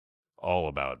all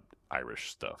about Irish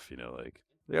stuff, like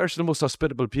the Irish are the most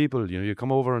hospitable people. You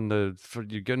come over and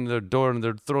you get in their door and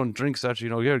they're throwing drinks at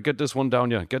you. Here, get this one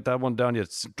down you, get that one down you,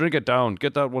 drink it down,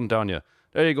 get that one down you.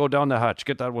 There you go, down the hatch,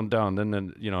 get that one down.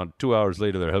 Then 2 hours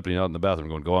later they're helping you out in the bathroom,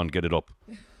 going, go on, get it up,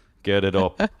 get it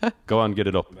up, go on, get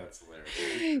it up. That's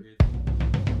hilarious.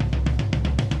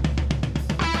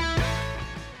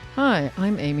 Hi,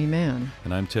 I'm Amy Mann.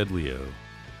 And I'm Ted Leo.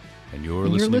 And you're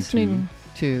listening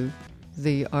to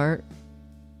The Art.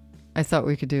 I thought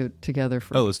we could do it together.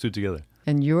 Let's do it together.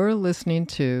 And you're listening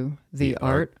to The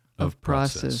Art of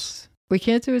Process. We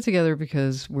can't do it together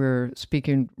because we're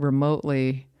speaking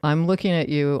remotely. I'm looking at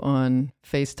you on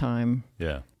FaceTime.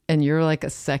 Yeah. And you're like a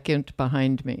second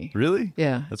behind me. Really?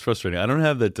 Yeah. That's frustrating. I don't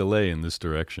have that delay in this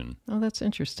direction. Oh, that's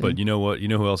interesting. But you know what? You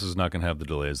know who else is not going to have the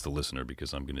delay is the listener,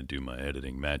 because I'm going to do my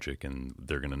editing magic and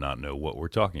they're going to not know what we're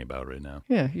talking about right now.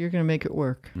 Yeah, you're going to make it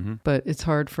work. Mm-hmm. But it's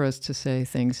hard for us to say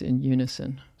things in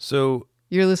unison. So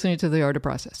you're listening to The Art of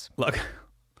Process. Lot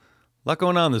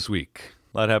going on this week.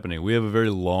 A lot happening. We have a very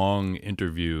long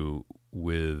interview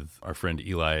with our friend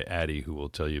Eli Attie, who we'll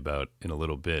tell you about in a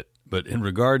little bit. But in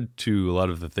regard to a lot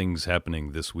of the things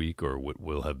happening this week, or what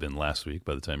will have been last week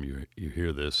by the time you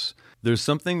hear this, there's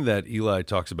something that Eli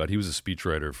talks about. He was a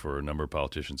speechwriter for a number of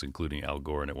politicians, including Al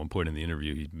Gore. And at one point in the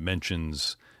interview, he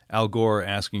mentions Al Gore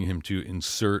asking him to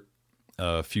insert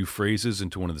a few phrases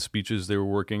into one of the speeches they were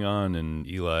working on. And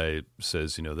Eli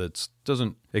says, that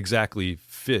doesn't exactly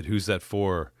fit. Who's that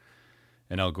for?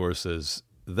 And Al Gore says,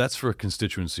 that's for a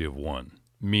constituency of one,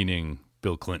 meaning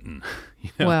Bill Clinton,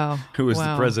 wow. who was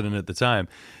the president at the time.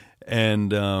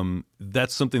 And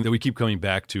that's something that we keep coming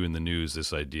back to in the news,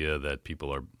 this idea that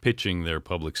people are pitching their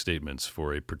public statements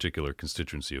for a particular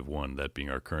constituency of one, that being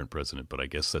our current president. But I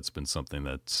guess that's been something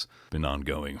that's been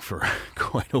ongoing for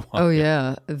quite a while. Oh,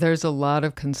 yeah. There's a lot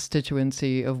of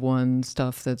constituency of one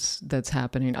stuff that's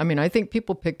happening. I mean, I think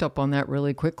people picked up on that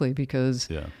really quickly because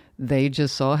they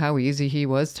just saw how easy he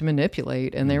was to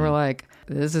manipulate. And they were like,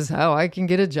 this is how I can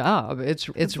get a job. It's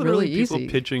really easy.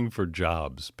 People pitching for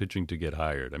jobs, pitching to get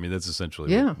hired. I mean, that's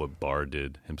essentially what Barr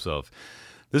did himself.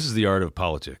 This is the art of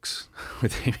politics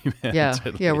with Amy Mann.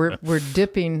 Yeah. We're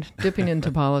dipping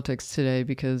into politics today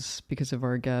because of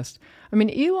our guest. I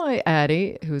mean, Eli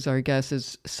Attie, who's our guest,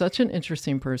 is such an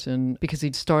interesting person because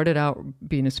he started out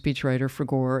being a speechwriter for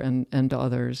Gore and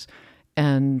others,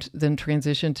 and then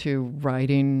transitioned to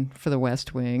writing for the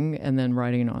West Wing, and then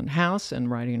writing on House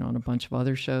and writing on a bunch of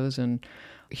other shows. And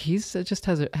he's just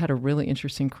had a really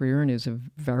interesting career and is a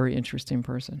very interesting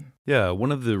person. Yeah,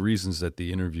 one of the reasons that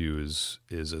the interview is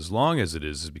as long as it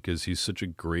is because he's such a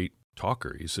great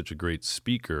talker. He's such a great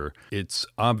speaker. It's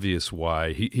obvious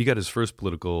why he got his first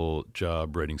political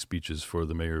job writing speeches for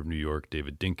the mayor of New York,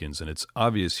 David Dinkins, and it's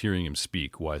obvious hearing him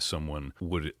speak why someone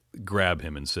would grab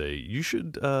him and say, you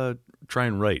should try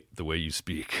and write the way you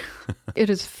speak. It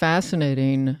is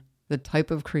fascinating the type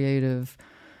of creative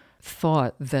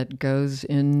thought that goes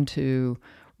into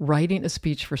writing a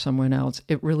speech for someone else.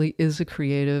 It really is a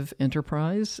creative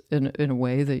enterprise in a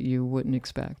way that you wouldn't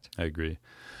expect. I agree.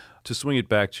 To swing it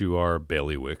back to our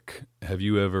bailiwick, have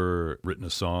you ever written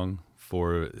a song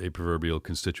for a proverbial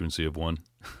constituency of one?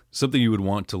 Something you would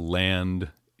want to land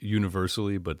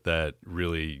universally, but that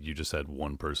really you just had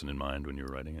one person in mind when you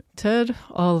were writing it? Ted,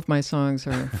 all of my songs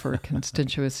are for a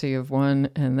constituency of one,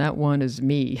 and that one is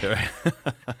me.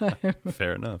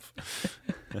 Fair enough.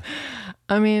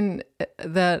 I mean,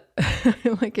 that,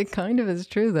 it kind of is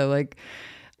true, though. Like,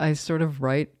 I sort of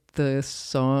write the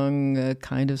song,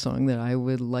 kind of song that I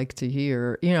would like to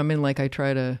hear. I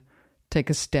try to take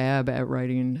a stab at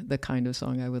writing the kind of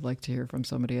song I would like to hear from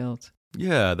somebody else.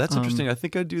 Yeah, that's interesting. I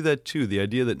think I do that too. The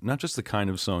idea that not just the kind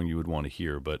of song you would want to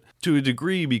hear, but to a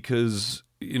degree, because,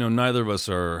 neither of us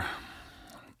are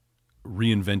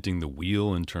reinventing the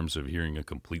wheel in terms of hearing a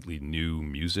completely new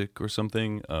music or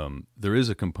something. There is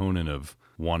a component of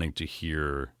wanting to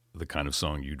hear the kind of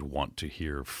song you'd want to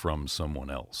hear from someone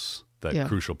else. That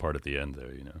crucial part at the end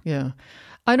there, Yeah.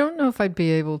 I don't know if I'd be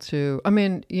able to. I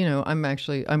mean,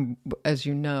 I'm as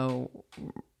you know,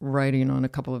 writing on a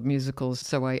couple of musicals,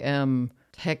 so I am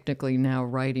technically now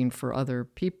writing for other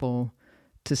people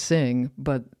to sing,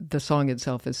 but the song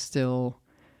itself is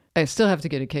I still have to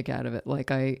get a kick out of it.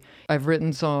 Like I've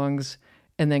written songs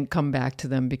and then come back to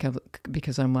them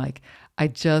because I'm like,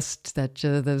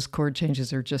 those chord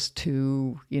changes are just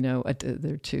too,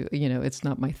 they're too, it's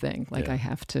not my thing. Like I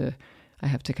have to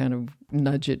kind of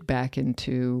nudge it back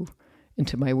into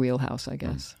my wheelhouse, I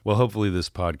guess. Well, hopefully this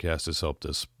podcast has helped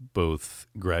us both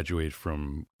graduate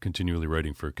from continually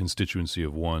writing for a constituency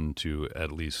of one to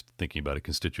at least thinking about a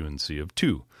constituency of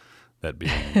two, that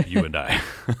being you and I,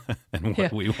 and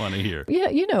what we want to hear.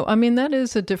 Yeah, I mean, that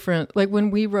is a different, like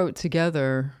when we wrote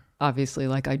together, obviously,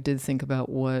 like I did think about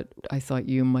what I thought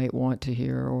you might want to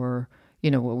hear or,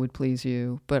 what would please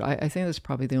you. But I think that's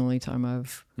probably the only time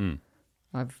I've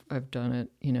done it,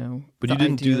 But you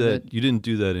didn't do that. You didn't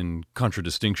do that in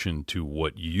contradistinction to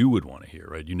what you would want to hear,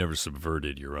 right? You never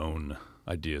subverted your own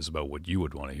ideas about what you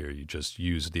would want to hear. You just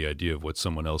used the idea of what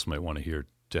someone else might want to hear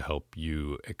to help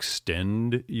you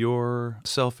extend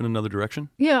yourself in another direction?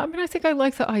 Yeah, I mean, I think I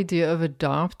like the idea of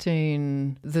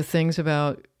adopting the things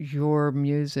about your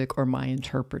music or my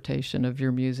interpretation of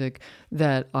your music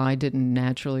that I didn't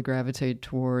naturally gravitate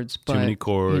towards. But, too many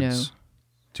chords,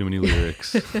 too many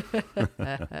lyrics.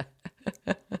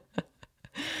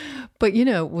 But,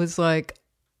 it was like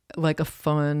a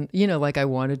fun, like I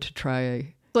wanted to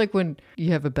try, like when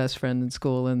you have a best friend in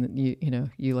school and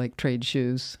you like trade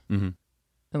shoes. Mm-hmm.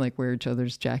 And like wear each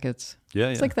other's jackets. Yeah,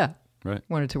 it's like that. Right.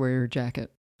 Wanted to wear your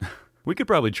jacket. We could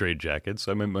probably trade jackets.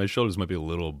 I mean, my shoulders might be a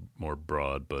little more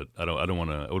broad, but I wouldn't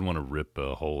want to rip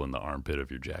a hole in the armpit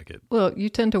of your jacket. Well, you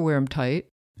tend to wear them tight.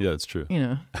 Yeah, that's true.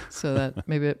 So that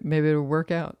maybe it'll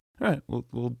work out. All right.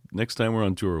 Well, next time we're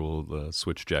on tour, we'll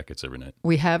switch jackets every night.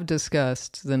 We have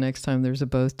discussed the next time there's a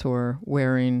Both tour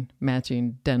wearing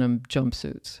matching denim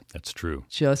jumpsuits. That's true.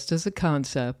 Just as a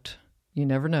concept. You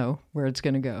never know where it's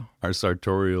going to go. Our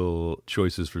sartorial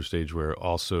choices for stage wear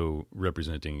also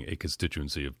representing a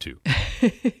constituency of 2.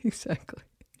 Exactly.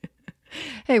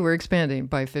 Hey, we're expanding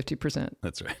by 50%.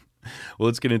 That's right. Well,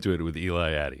 let's get into it with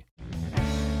Eli Attie.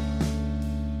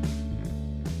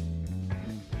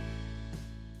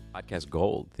 Podcast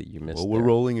gold that you missed. Well, we're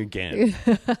rolling again.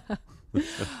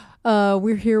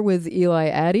 We're here with Eli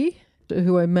Attie,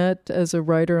 who I met as a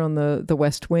writer on the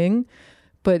West Wing.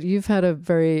 But you've had a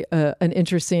very an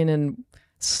interesting and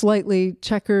slightly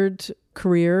checkered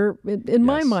career in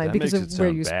my mind because of where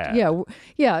you.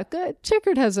 Yeah.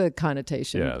 Checkered has a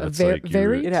connotation. Yeah, that's like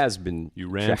very. It has been. You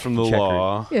ran from the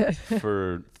law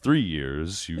for 3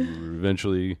 years. You were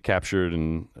eventually captured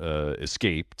and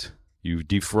escaped. You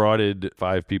defrauded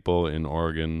 5 people in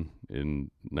Oregon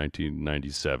in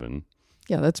 1997.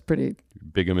 Yeah, that's pretty...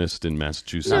 Bigamist in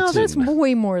Massachusetts. No, that's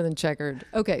way more than checkered.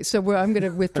 Okay, so I'm going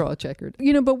to withdraw checkered.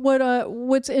 But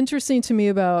what's interesting to me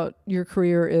about your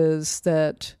career is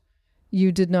that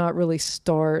you did not really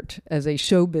start as a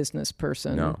show business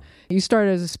person. No. You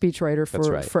started as a speechwriter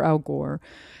for Al Gore.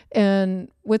 And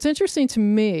what's interesting to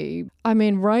me, I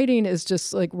mean, writing is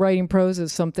just like writing prose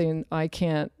is something I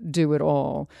can't do at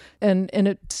all. And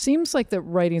it seems like that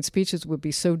writing speeches would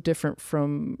be so different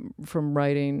from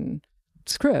writing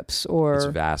scripts it's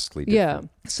vastly different.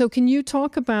 Yeah. So can you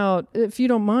talk about, if you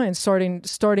don't mind, starting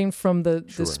from the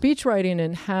speech writing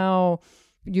and how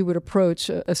you would approach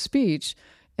a speech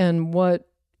and what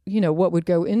would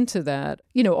go into that?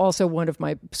 Also one of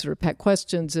my sort of pet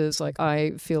questions is like,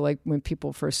 I feel like when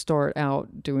people first start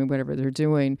out doing whatever they're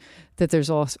doing, that there's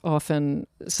often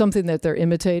something that they're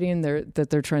imitating, that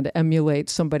they're trying to emulate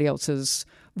somebody else's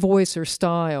voice or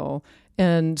style.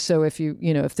 And so if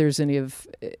if there's any of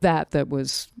that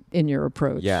was in your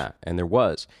approach. Yeah, and there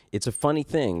was. It's a funny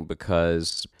thing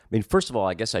because, I mean, first of all,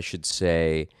 I guess I should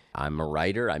say I'm a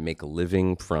writer. I make a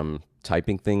living from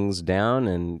typing things down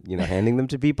and, handing them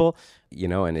to people,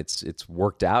 and it's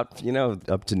worked out,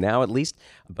 up to now at least.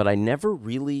 But I never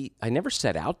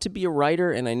set out to be a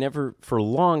writer, and for a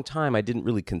long time, I didn't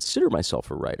really consider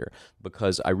myself a writer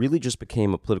because I really just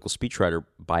became a political speechwriter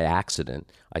by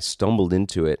accident. I stumbled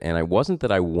into it, and it wasn't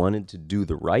that I wanted to do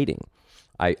the writing.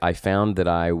 I found that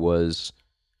I was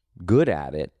good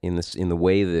at it in the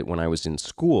way that when I was in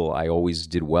school, I always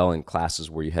did well in classes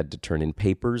where you had to turn in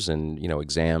papers and,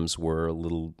 exams were a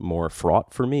little more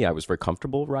fraught for me. I was very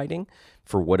comfortable writing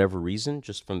for whatever reason,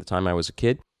 just from the time I was a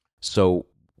kid. So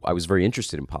I was very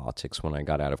interested in politics when I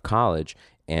got out of college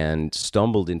and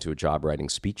stumbled into a job writing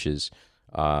speeches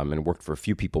and worked for a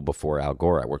few people before Al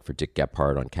Gore. I worked for Dick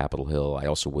Gephardt on Capitol Hill. I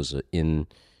also was in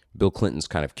Bill Clinton's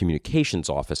kind of communications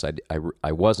office.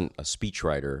 I wasn't a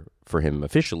speechwriter for him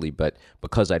officially, but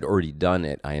because I'd already done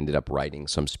it, I ended up writing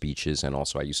some speeches, and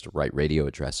also I used to write radio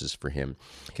addresses for him.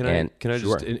 Can I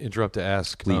just interrupt to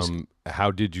ask,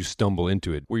 how did you stumble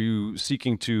into it? Were you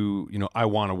seeking to, I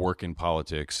want to work in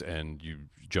politics, and you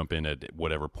jump in at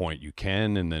whatever point you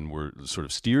can, and then we're sort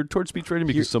of steered towards speech writing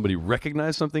because somebody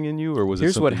recognized something in you, or was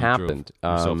it something what happened. You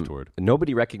drove yourself toward?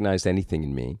 Nobody recognized anything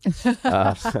in me,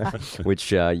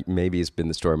 which maybe has been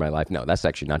the story of my life. No, that's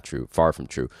actually not true. Far from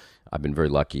true. I've been very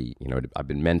lucky. I've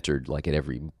been mentored like at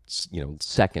every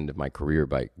second of my career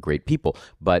by great people.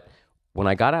 But when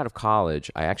I got out of college,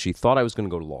 I actually thought I was going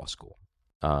to go to law school.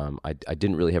 I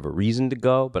didn't really have a reason to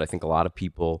go, but I think a lot of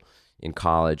people in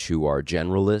college who are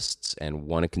generalists and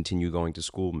want to continue going to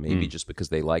school, maybe just because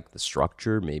they like the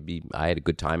structure. Maybe I had a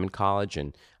good time in college,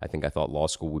 and I think I thought law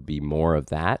school would be more of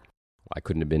that. I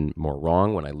couldn't have been more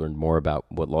wrong when I learned more about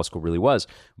what law school really was.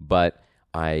 But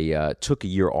I took a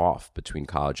year off between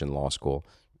college and law school.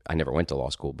 I never went to law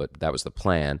school, but that was the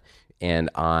plan.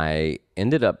 And I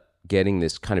ended up getting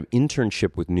this kind of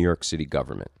internship with New York City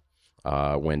government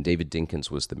when David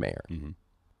Dinkins was the mayor. Mm-hmm.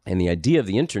 And the idea of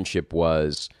the internship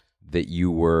was that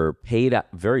you were paid a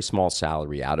very small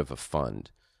salary out of a fund.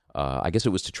 I guess it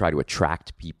was to try to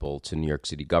attract people to New York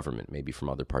City government, maybe from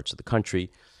other parts of the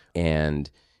country. And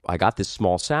I got this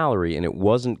small salary, and it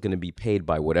wasn't going to be paid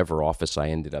by whatever office I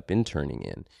ended up interning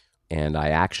in. And I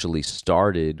actually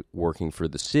started working for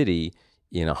the city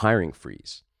in a hiring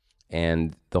freeze.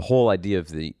 And the whole idea of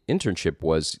the internship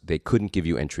was they couldn't give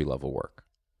you entry-level work.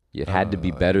 It had to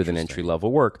be better than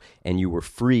entry-level work, and you were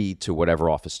free to whatever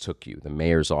office took you, the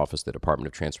mayor's office, the Department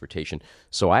of Transportation.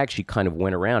 So I actually kind of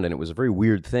went around, and it was a very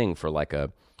weird thing for I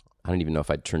don't even know if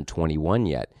I'd turned 21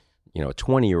 yet, a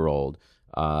 20-year-old,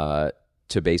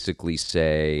 to basically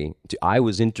say, I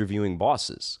was interviewing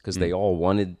bosses because they all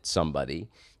wanted somebody.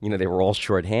 They were all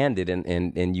shorthanded,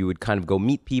 and you would kind of go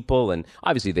meet people, and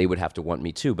obviously they would have to want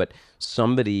me too, but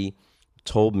somebody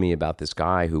told me about this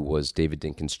guy who was David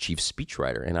Dinkins' chief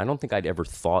speechwriter, and I don't think I'd ever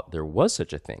thought there was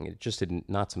such a thing. It just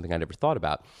not something I'd ever thought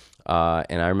about.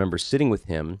 And I remember sitting with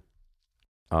him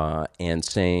and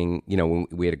saying, when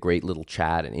we had a great little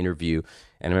chat and interview,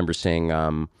 and I remember saying,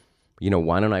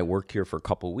 why don't I work here for a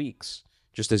couple weeks,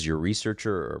 just as your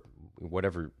researcher or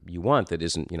whatever you want that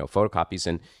isn't, photocopies,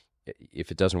 and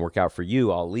if it doesn't work out for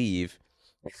you, I'll leave.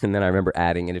 And then I remember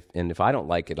adding, and if I don't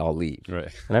like it, I'll leave. Right.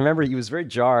 And I remember he was very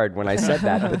jarred when I said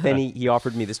that, but then he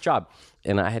offered me this job.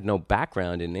 And I had no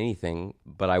background in anything,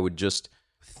 but I would just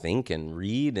think and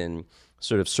read and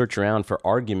sort of search around for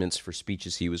arguments for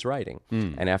speeches he was writing.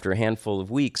 And after a handful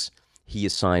of weeks, he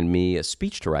assigned me a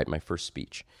speech to write, my first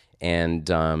speech. And,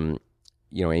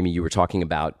 Amy, you were talking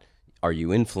about, are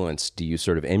you influenced? Do you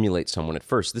sort of emulate someone at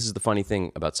first? This is the funny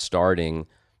thing about starting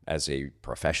as a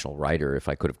professional writer, if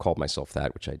I could have called myself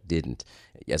that, which I didn't,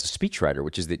 as a speechwriter,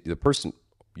 which is the person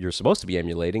you're supposed to be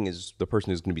emulating is the person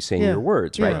who's going to be saying your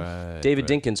words, right? David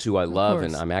Dinkins, who I love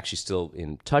and I'm actually still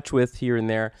in touch with here and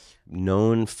there,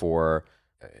 known for,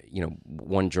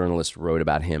 one journalist wrote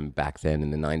about him back then in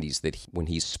the 90s that when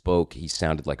he spoke, he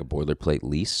sounded like a boilerplate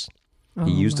lease.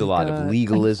 He used a lot of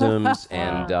legalisms,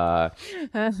 and,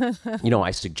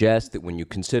 I suggest that when you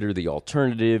consider the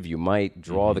alternative, you might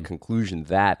draw the conclusion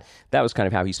that was kind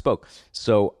of how he spoke.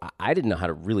 So I didn't know how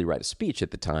to really write a speech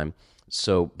at the time,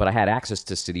 but I had access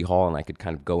to City Hall, and I could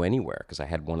kind of go anywhere because I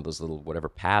had one of those little whatever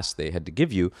pass they had to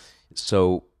give you.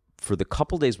 So for the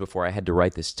couple days before, I had to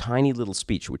write this tiny little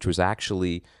speech, which was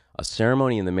actually a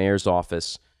ceremony in the mayor's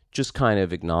office, just kind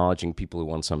of acknowledging people who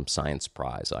won some science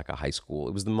prize, like a high school.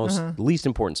 It was the least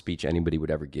important speech anybody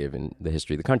would ever give in the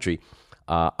history of the country.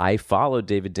 I followed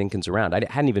David Dinkins around. I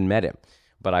hadn't even met him,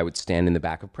 but I would stand in the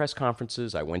back of press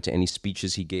conferences. I went to any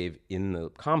speeches he gave in the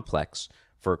complex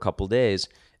for a couple days,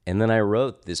 and then I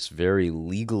wrote this very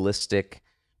legalistic,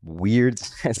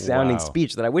 weird-sounding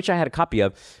speech that I wish I had a copy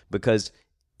of because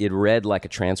it read like a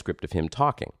transcript of him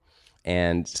talking.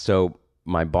 And so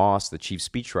my boss, the chief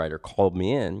speechwriter, called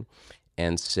me in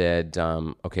and said,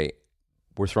 okay,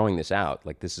 we're throwing this out.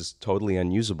 Like, this is totally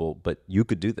unusable, but you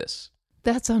could do this.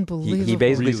 That's unbelievable. He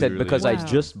basically said, really because I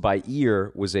just by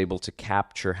ear was able to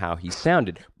capture how he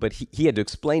sounded, but he had to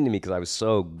explain to me because I was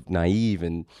so naive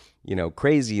and,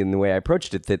 crazy in the way I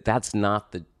approached it, that's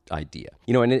not the idea.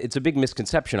 And it's a big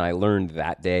misconception I learned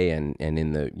that day and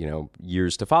in the,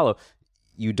 years to follow.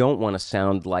 You don't want to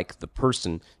sound like the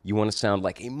person. You want to sound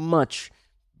like a much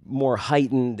more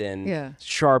heightened and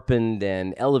sharpened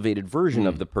and elevated version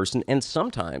of the person. And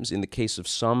sometimes, in the case of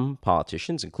some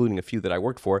politicians, including a few that I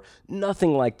worked for,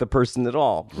 nothing like the person at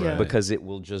all, because it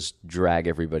will just drag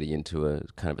everybody into a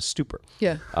kind of a stupor.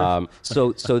 Yeah.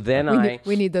 So then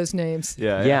we need those names.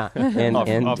 Yeah. And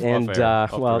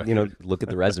look at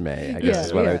the resume, I guess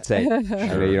is what I would say. I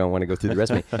know you don't want to go through the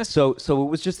resume. So it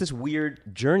was just this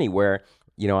weird journey where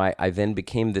I then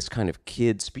became this kind of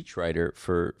kid speechwriter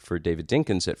for David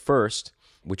Dinkins at first,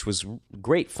 which was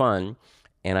great fun.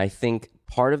 And I think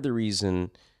part of the reason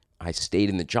I stayed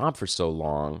in the job for so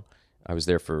long, I was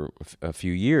there for a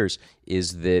few years,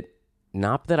 is that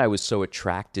not that I was so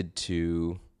attracted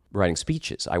to writing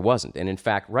speeches. I wasn't. And in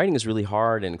fact, writing is really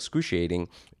hard and excruciating.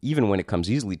 Even when it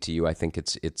comes easily to you, I think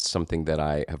it's something that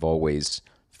I have always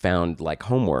found like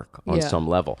homework on some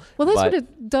level. Well, that's what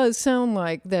it does sound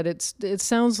like, that it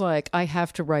sounds like I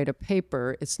have to write a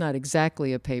paper. It's not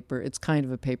exactly a paper. It's kind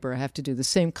of a paper. I have to do the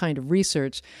same kind of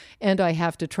research, and I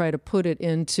have to try to put it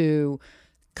into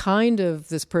kind of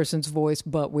this person's voice,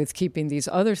 but with keeping these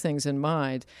other things in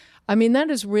mind. I mean, that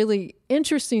is really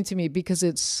interesting to me because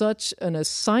it's such an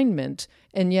assignment,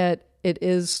 and yet it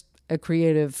is a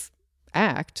creative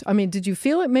act. I mean, did you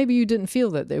feel it? Maybe you didn't feel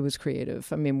that it was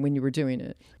creative. I mean, when you were doing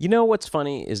it. You know what's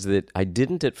funny is that I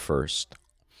didn't at first,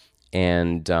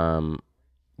 and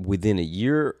within a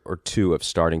year or two of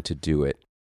starting to do it,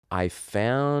 I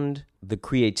found the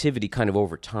creativity kind of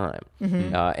over time,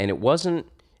 and it wasn't.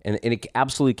 And it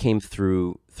absolutely came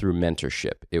through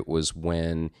mentorship. It was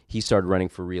when he started running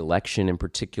for re-election in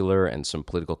particular, and some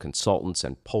political consultants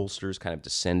and pollsters kind of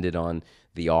descended on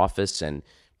the office and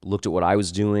looked at what I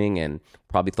was doing and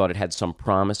probably thought it had some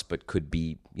promise, but could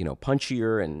be,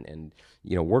 punchier, and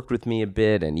worked with me a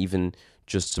bit, and even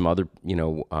just some other,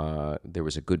 there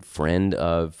was a good friend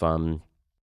of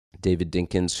David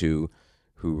Dinkins who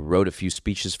wrote a few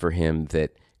speeches for him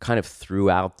that kind of threw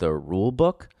out the rule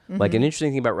book. Like, an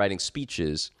interesting thing about writing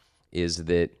speeches is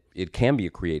that it can be a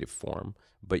creative form,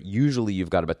 but usually you've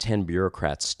got about 10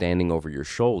 bureaucrats standing over your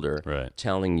shoulder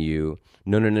telling you,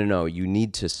 no, you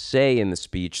need to say in the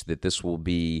speech that this will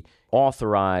be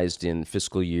authorized in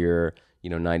fiscal year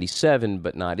 97,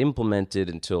 but not implemented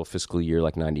until fiscal year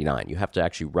like 99. You have to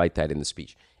actually write that in the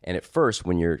speech. And at first,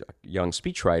 when you're a young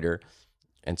speechwriter,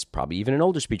 and it's probably even an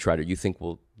older speechwriter, you think,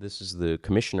 well, this is the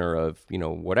commissioner of,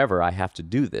 whatever, I have to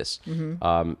do this.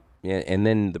 And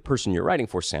then the person you're writing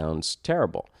for sounds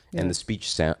terrible, and the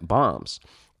speech bombs.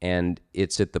 And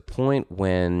it's at the point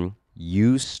when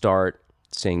you start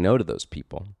saying no to those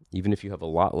people, even if you have a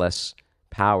lot less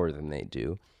power than they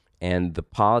do, and the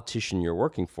politician you're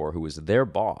working for, who is their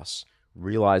boss,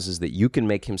 realizes that you can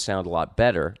make him sound a lot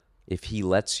better if he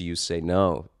lets you say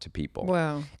no to people.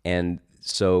 Wow. And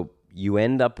so you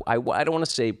end up, I don't want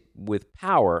to say with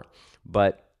power,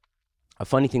 but a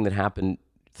funny thing that happened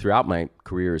throughout my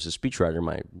career as a speechwriter,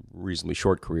 my reasonably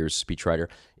short career as a speechwriter,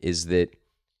 is that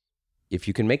if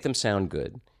you can make them sound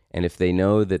good, and if they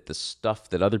know that the stuff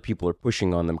that other people are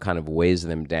pushing on them kind of weighs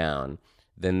them down,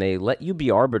 then they let you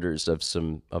be arbiters of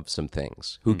some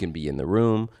things. Who can be in the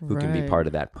room, who can be part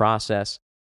of that process.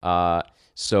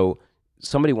 So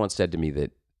somebody once said to me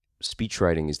that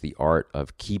speechwriting is the art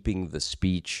of keeping the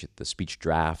speech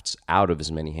drafts out of as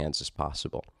many hands as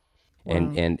possible.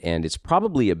 Wow. And it's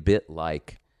probably a bit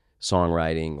like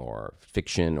songwriting or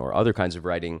fiction or other kinds of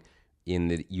writing, in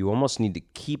that you almost need to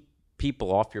keep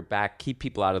people off your back, keep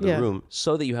people out of the room,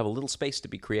 so that you have a little space to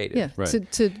be creative. Yeah, right.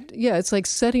 It's like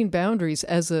setting boundaries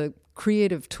as a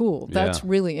creative tool. That's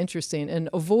really interesting, and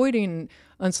avoiding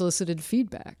unsolicited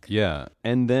feedback. Yeah,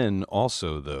 and then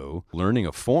also, though, learning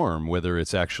a form, whether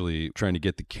it's actually trying to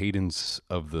get the cadence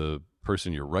of the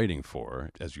person you're writing for,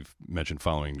 as you've mentioned,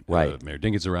 following Mayor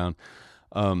Dinkins around,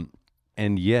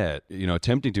 and yet,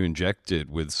 attempting to inject it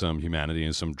with some humanity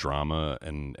and some drama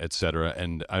and et cetera.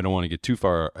 And I don't want to get too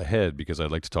far ahead because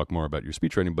I'd like to talk more about your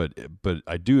speechwriting, but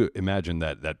I do imagine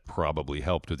that probably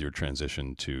helped with your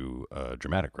transition to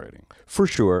dramatic writing. For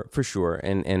sure.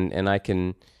 And I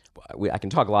can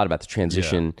talk a lot about the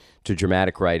transition to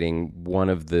dramatic writing. One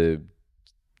of the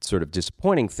sort of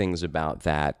disappointing things about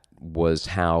that was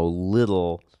how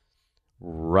little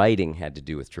writing had to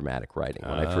do with dramatic writing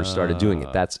when I first started doing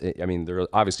it. There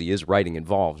obviously is writing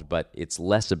involved, but it's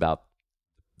less about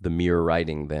the mere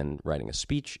writing than writing a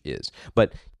speech is.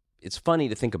 But it's funny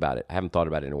to think about it. I haven't thought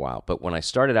about it in a while. But when I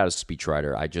started out as a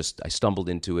speechwriter, I stumbled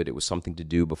into it. It was something to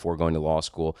do before going to law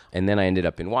school. And then I ended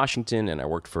up in Washington, and I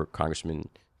worked for Congressman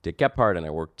Dick Gephardt, and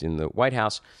I worked in the White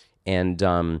House. And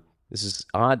this is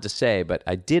odd to say, but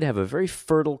I did have a very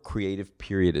fertile creative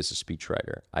period as a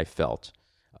speechwriter, I felt.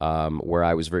 Where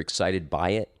I was very excited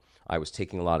by it. I was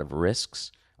taking a lot of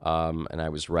risks, and I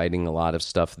was writing a lot of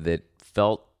stuff that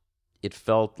felt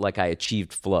like I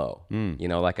achieved flow.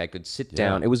 Like I could sit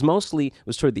down. It was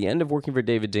toward the end of working for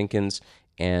David Dinkins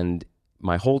and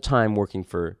my whole time working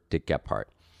for Dick Gephardt.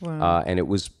 Wow. And it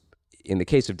was, in the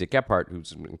case of Dick Gephardt,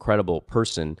 who's an incredible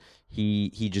person,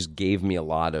 he just gave me a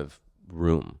lot of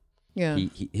room. Yeah.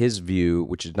 His view,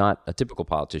 which is not a typical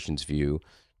politician's view,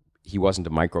 he wasn't a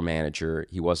micromanager.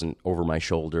 He wasn't over my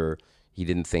shoulder. He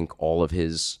didn't think all of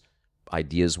his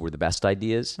ideas were the best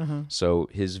ideas. So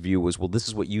his view was, well, this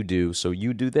is what you do, so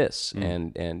you do this.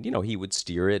 And he would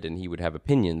steer it, and he would have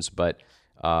opinions, but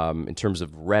in terms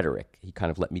of rhetoric, he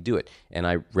kind of let me do it. And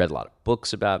I read a lot of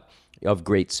books of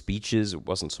great speeches. It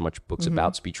wasn't so much books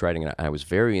about speechwriting. And I was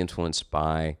very influenced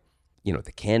by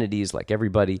the Kennedys, like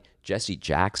everybody, Jesse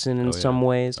Jackson in some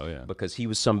ways, because he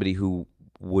was somebody who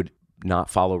would not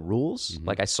follow rules.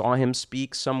 Like I saw him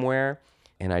speak somewhere,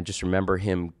 and I just remember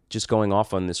him just going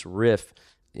off on this riff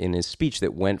in his speech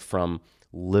that went from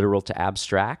literal to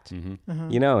abstract, and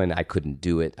I couldn't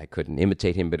do it. I couldn't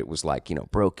imitate him, but it was like,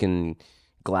 broken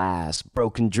glass,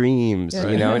 broken dreams,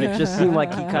 and it just seemed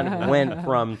like he kind of went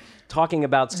from talking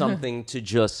about something to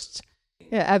just...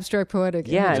 Yeah, abstract poetic.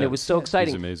 Yeah, and it was so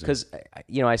exciting because,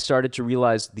 I started to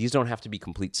realize these don't have to be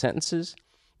complete sentences.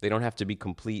 They don't have to be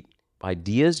complete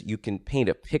ideas. You can paint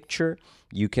a picture.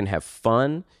 You can have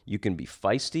fun. You can be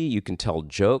feisty. You can tell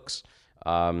jokes.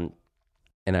 And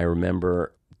I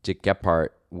remember Dick Gephardt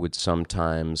would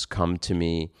sometimes come to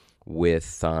me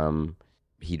with...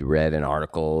 he'd read an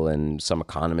article and some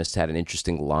economist had an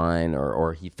interesting line,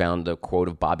 or he found a quote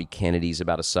of Bobby Kennedy's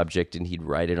about a subject and he'd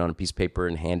write it on a piece of paper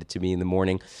and hand it to me in the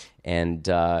morning. And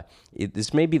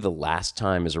this may be the last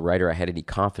time as a writer I had any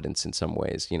confidence in some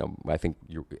ways. I think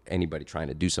anybody trying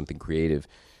to do something creative,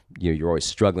 you're always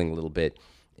struggling a little bit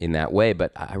in that way.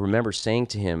 But I remember saying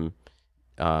to him,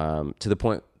 to the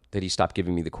point that he stopped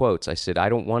giving me the quotes, I said, I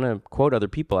don't want to quote other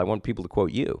people. I want people to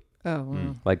quote you. Oh,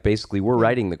 wow. Like basically we're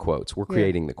writing the quotes, we're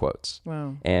creating the quotes.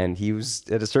 Wow. And he was,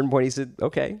 at a certain point, he said,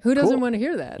 okay, who doesn't cool. want to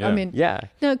hear that? Yeah. I mean,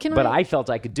 now, I felt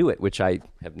I could do it, which I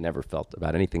have never felt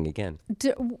about anything again.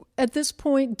 At this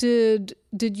point, did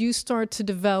you start to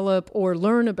develop or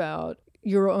learn about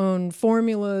your own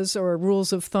formulas or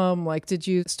rules of thumb? Like, did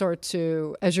you start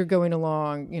to, as you're going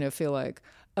along, feel like,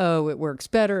 oh, it works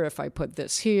better if I put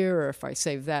this here or if I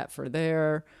save that for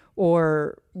there?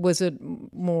 Or was it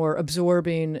more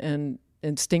absorbing and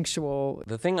instinctual?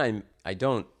 The thing I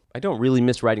don't really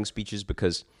miss writing speeches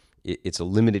because it's a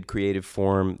limited creative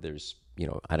form. There's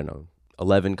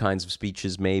 11 kinds of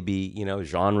speeches, maybe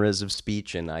genres of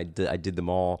speech, and I did them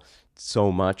all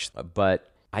so much.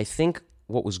 But I think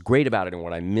what was great about it and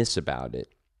what I miss about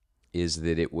it is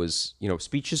that it was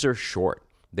speeches are short.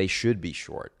 They should be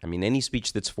short. I mean, any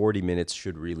speech that's 40 minutes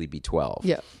should really be 12.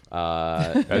 Yeah.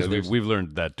 As we've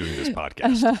learned that doing this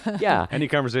podcast. Yeah. Any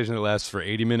conversation that lasts for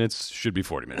 80 minutes should be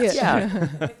 40 minutes. Yeah.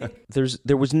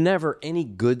 There was never any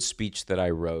good speech that I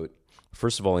wrote,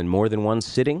 first of all, in more than one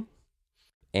sitting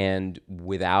and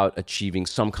without achieving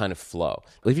some kind of flow.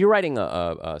 If you're writing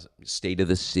a State of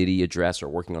the City address or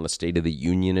working on a State of the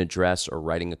Union address or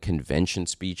writing a convention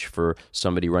speech for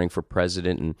somebody running for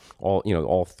president and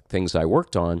all things I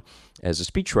worked on as a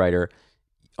speechwriter,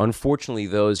 unfortunately,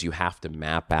 those you have to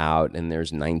map out, and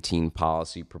there's 19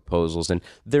 policy proposals, and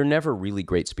they're never really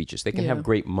great speeches. They can have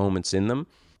great moments in them,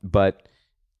 but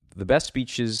the best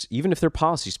speeches, even if they're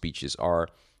policy speeches, are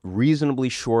reasonably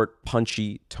short,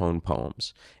 punchy tone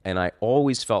poems. And I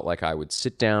always felt like I would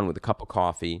sit down with a cup of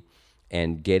coffee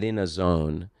and get in a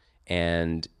zone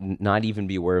and not even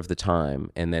be aware of the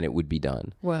time, and then it would be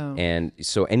done. Wow. And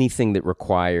so anything that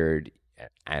required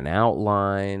an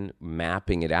outline,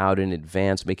 mapping it out in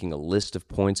advance, making a list of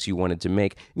points you wanted to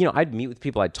make. I'd meet with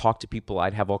people, I'd talk to people,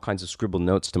 I'd have all kinds of scribbled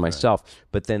notes to myself,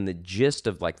 but then the gist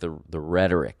of like the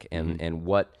rhetoric and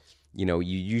what you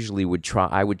usually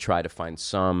I would try to find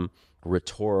some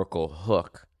rhetorical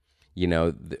hook,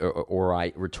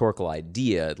 or rhetorical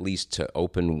idea, at least to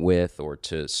open with or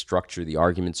to structure the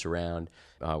arguments around,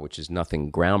 which is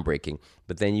nothing groundbreaking.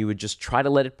 But then you would just try to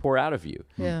let it pour out of you.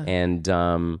 Yeah.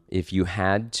 And if you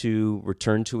had to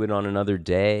return to it on another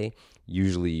day,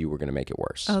 usually you were going to make it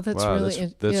worse. Oh, that's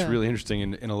really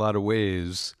interesting in a lot of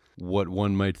ways. What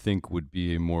one might think would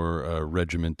be a more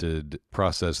regimented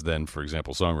process than, for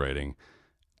example, songwriting,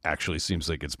 actually seems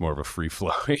like it's more of a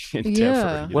free-flowing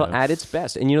endeavor. Well, at its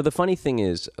best. And, the funny thing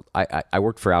is, I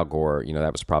worked for Al Gore.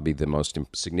 That was probably the most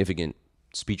significant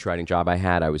speechwriting job I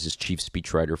had. I was his chief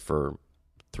speechwriter for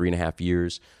 3.5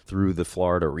 years through the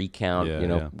Florida recount,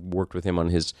 worked with him on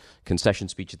his concession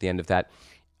speech at the end of that.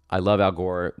 I love Al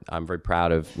Gore. I'm very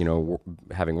proud of,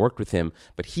 having worked with him,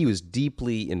 but he was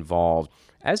deeply involved,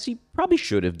 as he probably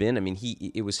should have been. I mean,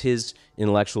 it was his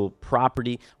intellectual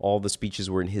property. All the speeches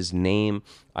were in his name.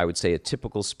 I would say a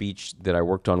typical speech that I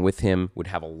worked on with him would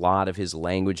have a lot of his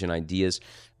language and ideas,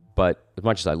 but as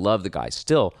much as I love the guy,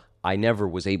 still, I never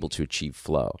was able to achieve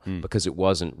flow because it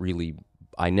wasn't really,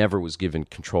 I never was given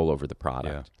control over the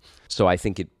product. Yeah. So I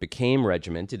think it became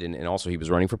regimented, and also he was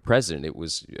running for president. It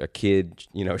was a kid,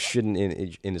 shouldn't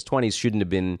in his 20s, shouldn't have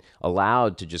been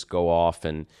allowed to just go off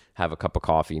and have a cup of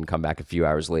coffee and come back a few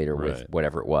hours later with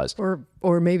whatever it was.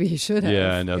 Or maybe he should have.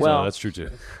 Yeah, no, that's true too.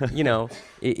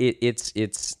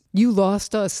 It's you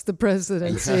lost us the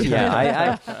presidency.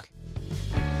 Yeah,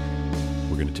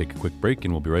 We're going to take a quick break,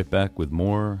 and we'll be right back with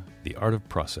more The Art of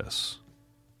Process.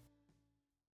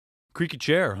 Creaky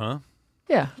chair, huh?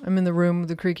 Yeah, I'm in the room with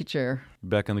the creaky chair.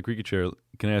 Back on the creaky chair.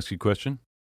 Can I ask you a question?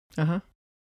 Uh-huh.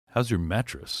 How's your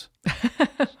mattress?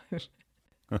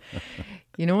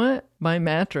 You know what? My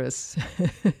mattress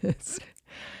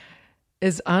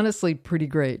is honestly pretty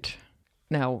great.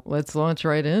 Now, let's launch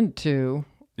right into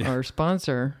our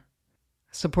sponsor.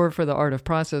 Support for the Art of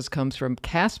Process comes from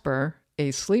Casper,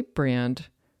 a sleep brand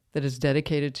that is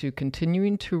dedicated to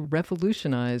continuing to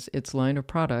revolutionize its line of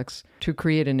products to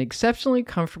create an exceptionally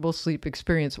comfortable sleep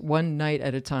experience one night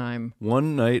at a time.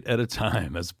 One night at a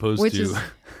time, as opposed to...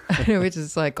 which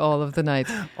is like all of the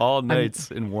nights. All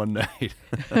nights in one night.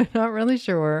 I'm not really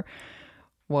sure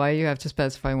why you have to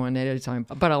specify one night at a time,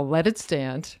 but I'll let it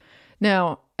stand.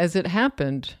 Now, as it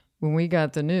happened, when we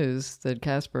got the news that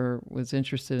Casper was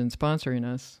interested in sponsoring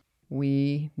us,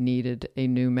 we needed a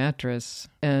new mattress,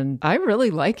 and I really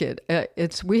like it.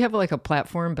 We have like a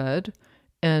platform bed,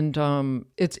 and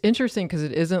it's interesting because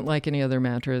it isn't like any other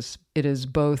mattress. It is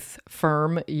both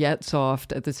firm yet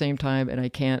soft at the same time, and I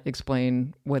can't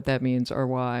explain what that means or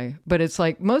why. But it's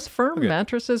like most firm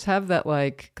mattresses have that,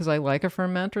 like, because I like a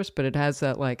firm mattress, but it has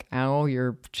that like, ow,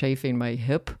 you're chafing my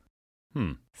hip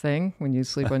thing when you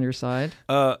sleep on your side.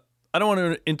 I don't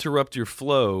want to interrupt your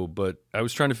flow, but I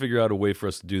was trying to figure out a way for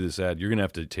us to do this ad. You're going to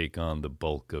have to take on the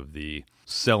bulk of the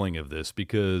selling of this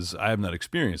because I have not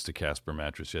experienced a Casper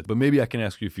mattress yet, but maybe I can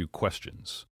ask you a few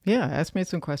questions. Yeah, ask me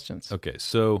some questions. Okay,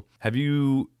 so have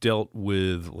you dealt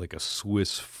with like a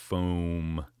Swiss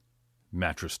foam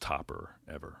mattress topper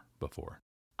ever before?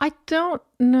 I don't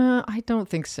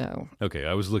think so. Okay,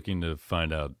 I was looking to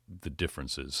find out the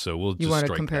differences, so we'll just You want to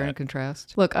strike compare that. and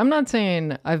contrast? Look, I'm not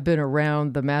saying I've been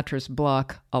around the mattress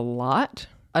block a lot.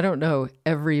 I don't know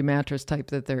every mattress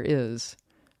type that there is.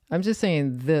 I'm just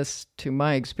saying this, to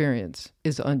my experience,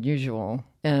 is unusual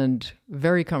and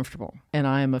very comfortable, and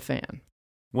I am a fan.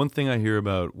 One thing I hear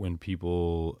about when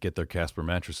people get their Casper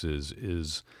mattresses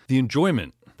is the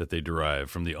enjoyment that they derive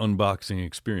from the unboxing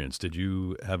experience. Did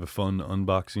you have a fun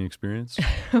unboxing experience?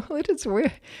 Well, it is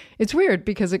weird. It's weird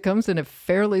because it comes in a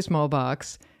fairly small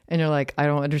box, and you're like, I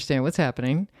don't understand what's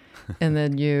happening. And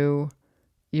then you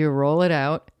roll it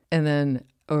out, and then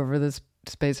over the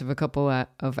space of a couple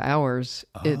of hours,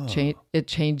 it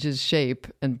changes shape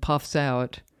and puffs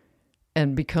out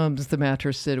and becomes the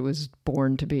mattress that it was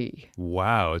born to be.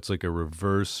 Wow, it's like a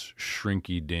reverse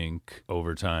shrinky dink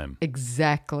over time.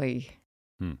 Exactly.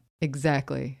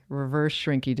 Exactly. Reverse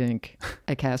shrinky dink.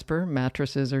 At Casper,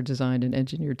 mattresses are designed and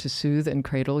engineered to soothe and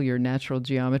cradle your natural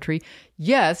geometry.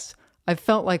 Yes, I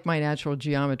felt like my natural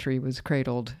geometry was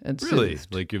cradled and soothed. Really?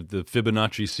 Like the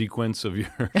Fibonacci sequence of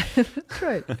your That's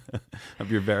right.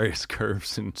 of your various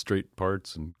curves and straight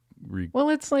parts and Well,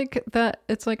 it's like that.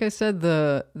 It's like I said,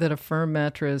 that a firm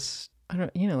mattress,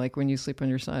 like when you sleep on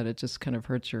your side, it just kind of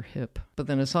hurts your hip. But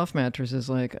then a soft mattress is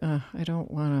like, I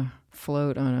don't want to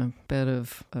float on a bed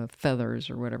of feathers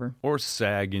or whatever. Or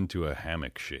sag into a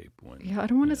hammock shape. I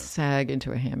don't want to sag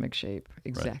into a hammock shape.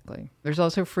 Exactly. Right. There's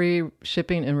also free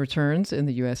shipping and returns in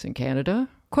the U.S. and Canada.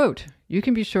 Quote, you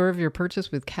can be sure of your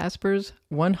purchase with Casper's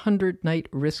 100-night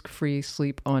risk-free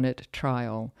sleep on it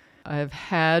trial. I've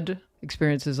had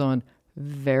experiences on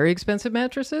very expensive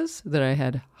mattresses that I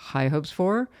had high hopes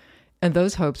for, and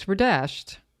those hopes were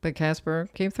dashed, but Casper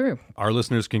came through. Our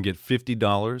listeners can get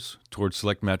 $50 towards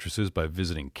select mattresses by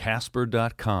visiting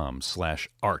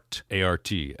casper.com/art,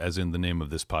 A-R-T, as in the name of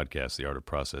this podcast, The Art of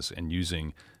Process, and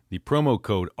using the promo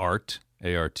code ART,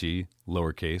 A-R-T,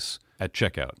 lowercase, at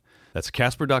checkout. That's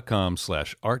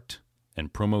casper.com/art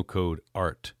and promo code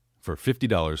ART for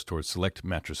 $50 towards select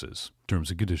mattresses. Terms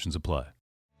and conditions apply.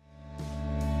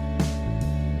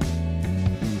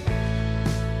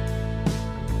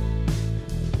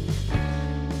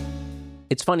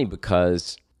 It's funny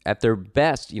because at their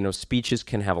best, speeches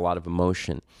can have a lot of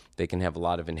emotion. They can have a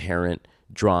lot of inherent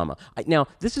drama. Now,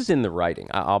 this is in the writing.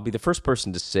 I'll be the first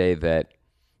person to say that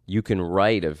you can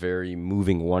write a very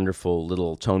moving, wonderful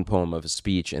little tone poem of a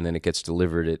speech, and then it gets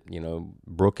delivered at,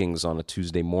 Brookings on a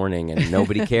Tuesday morning, and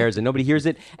nobody cares and nobody hears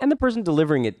it, and the person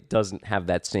delivering it doesn't have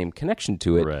that same connection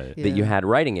to it that you had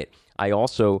writing it. I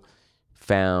also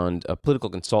found a political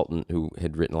consultant who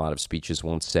had written a lot of speeches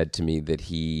once said to me that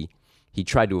he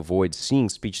tried to avoid seeing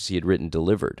speeches he had written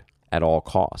delivered at all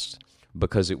costs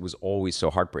because it was always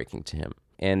so heartbreaking to him.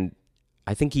 And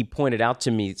I think he pointed out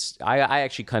to me, I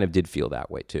actually kind of did feel that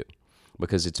way too,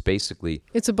 because it's basically...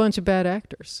 It's a bunch of bad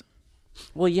actors.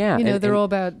 Well, yeah. They're all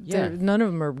bad. Yeah. None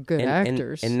of them are good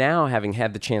actors. And now, having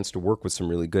had the chance to work with some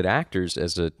really good actors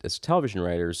as a television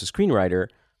writer, as a screenwriter,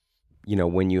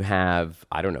 when you have,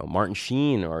 I don't know, Martin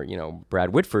Sheen or,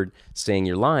 Brad Whitford saying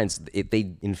your lines,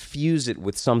 they infuse it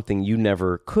with something you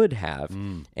never could have.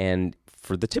 And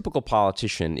for the typical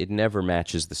politician, it never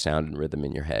matches the sound and rhythm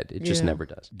in your head. It just never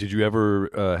does. Did you ever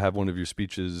have one of your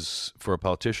speeches for a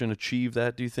politician achieve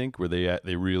that, do you think, where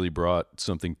they really brought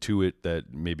something to it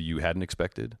that maybe you hadn't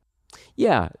expected?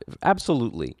 Yeah,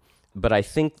 absolutely. But I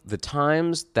think the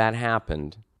times that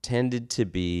happened tended to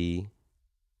be,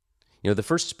 the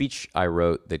first speech I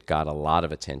wrote that got a lot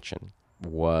of attention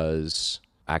was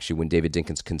actually when David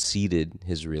Dinkins conceded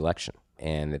his reelection.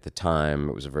 And at the time,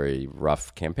 it was a very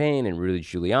rough campaign, and Rudy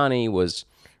Giuliani was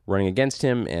running against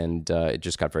him, and it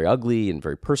just got very ugly and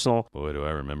very personal. Boy, do I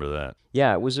remember that.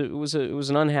 Yeah, it was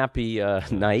an unhappy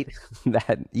night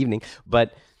that evening.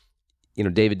 But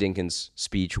David Dinkins'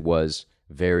 speech was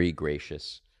very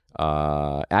gracious.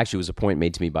 Actually, it was a point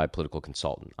made to me by a political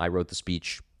consultant. I wrote the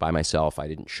speech by myself. I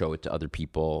didn't show it to other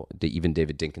people. Even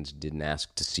David Dinkins didn't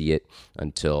ask to see it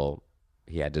until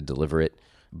he had to deliver it.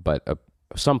 But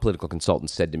some political consultant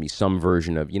said to me some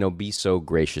version of, be so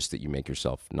gracious that you make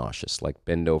yourself nauseous. Like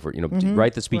bend over,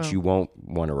 write the speech you won't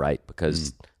want to write,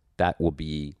 because that will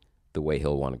be the way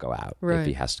he'll want to go out if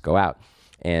he has to go out.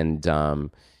 And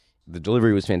the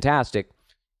delivery was fantastic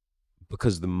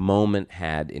because the moment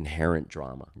had inherent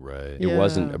drama. Right. It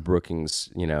wasn't a Brookings,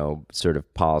 sort of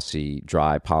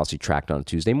dry policy tract on a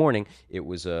Tuesday morning. It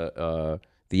was the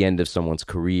end of someone's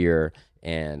career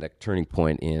and a turning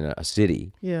point in a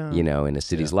city, in a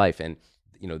city's life. And,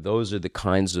 those are the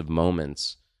kinds of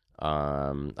moments.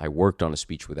 I worked on a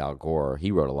speech with Al Gore.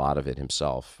 He wrote a lot of it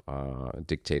himself,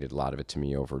 dictated a lot of it to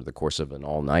me over the course of an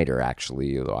all-nighter,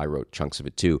 actually, although I wrote chunks of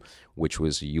it too, which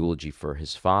was a eulogy for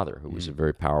his father, who was a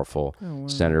very powerful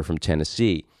senator from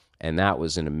Tennessee. And that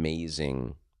was an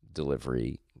amazing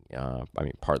delivery.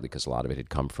 Partly because a lot of it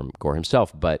had come from Gore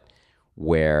himself, but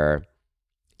where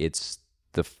it's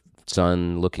the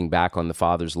son looking back on the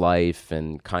father's life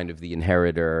and kind of the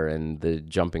inheritor and the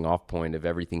jumping off point of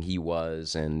everything he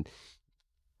was. And,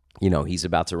 he's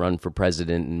about to run for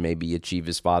president and maybe achieve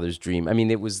his father's dream.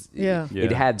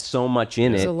 It had so much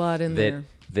in There's it a lot in there.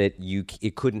 that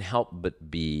it couldn't help but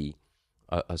be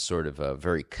a sort of a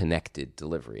very connected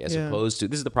delivery, as opposed to,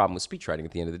 this is the problem with speechwriting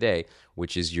at the end of the day,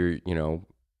 which is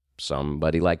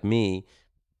somebody like me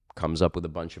comes up with a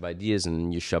bunch of ideas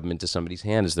and you shove them into somebody's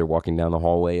hand as they're walking down the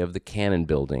hallway of the Cannon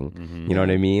building. Mm-hmm. You know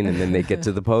what I mean? And then they get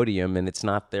to the podium and it's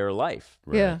not their life.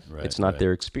 Right. It's not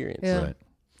their experience. Yeah. Right.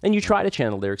 And you try to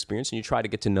channel their experience and you try to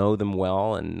get to know them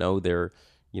well and know their,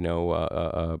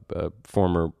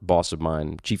 former boss of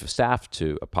mine, chief of staff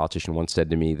to a politician, once said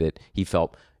to me that he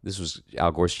felt, this was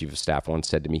Al Gore's chief of staff, once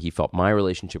said to me, he felt my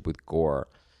relationship with Gore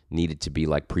needed to be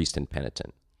like priest and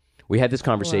penitent. We had this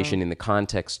conversation in the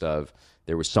context of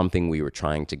there was something we were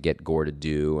trying to get Gore to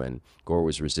do, and Gore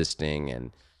was resisting,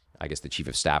 and I guess the chief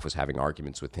of staff was having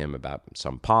arguments with him about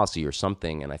some policy or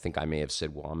something, and I think I may have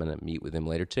said, well, I'm going to meet with him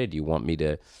later today. Do you want me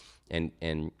to? And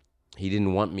he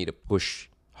didn't want me to push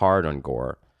hard on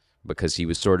Gore because he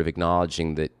was sort of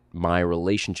acknowledging that my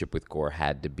relationship with Gore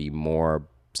had to be more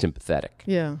sympathetic.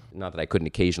 Yeah. Not that I couldn't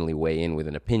occasionally weigh in with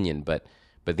an opinion, but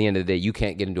at the end of the day, you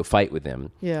can't get into a fight with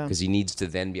him because he needs to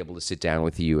then be able to sit down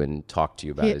with you and talk to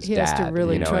you about his dad. He has to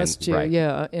really trust you,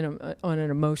 right. on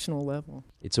an emotional level.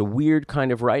 It's a weird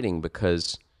kind of writing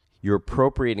because you're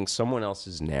appropriating someone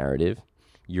else's narrative.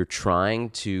 You're trying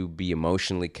to be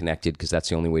emotionally connected because that's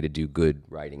the only way to do good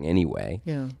writing anyway.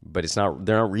 Yeah. But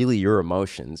they're not really your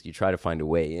emotions. You try to find a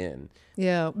way in.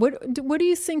 Yeah. What do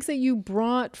you think that you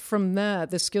brought from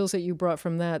that, the skills that you brought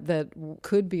from that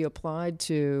could be applied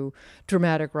to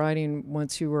dramatic writing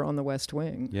once you were on the West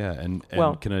Wing? Yeah, and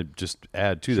well, can I just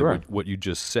add to that what you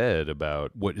just said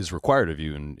about what is required of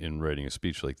you in writing a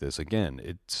speech like this? Again,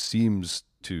 it seems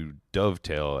to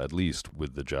dovetail at least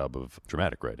with the job of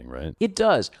dramatic writing, right? It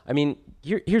does.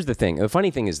 Here's the thing. The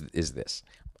funny thing is this.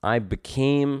 I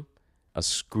became a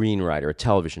screenwriter, a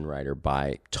television writer,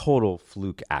 by total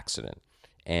fluke accident.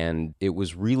 And it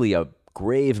was really a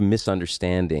grave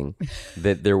misunderstanding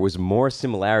that there was more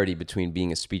similarity between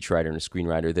being a speechwriter and a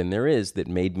screenwriter than there is that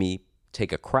made me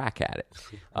take a crack at it.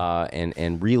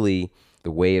 And really,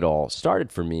 the way it all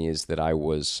started for me is that I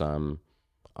was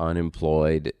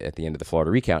unemployed at the end of the Florida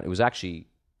recount. It was actually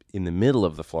in the middle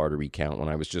of the Florida recount when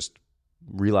I was just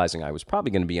realizing I was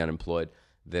probably going to be unemployed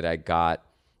that I got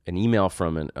an email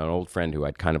from an old friend who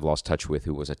I'd kind of lost touch with,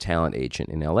 who was a talent agent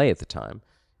in LA at the time,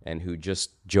 and who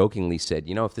just jokingly said,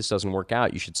 if this doesn't work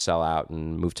out, you should sell out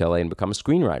and move to LA and become a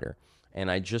screenwriter. And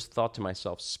I just thought to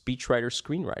myself, speechwriter,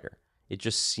 screenwriter. It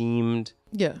just seemed,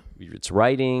 it's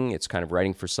writing, it's kind of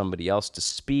writing for somebody else to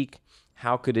speak.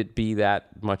 How could it be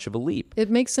that much of a leap? It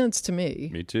makes sense to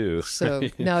me. Me too. So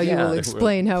now you will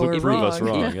explain how we're prove wrong. us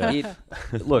wrong. Yeah.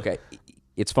 Look,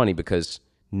 it's funny because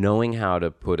knowing how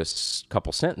to put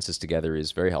couple sentences together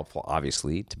is very helpful,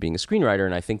 obviously, to being a screenwriter.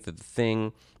 And I think that the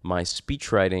thing my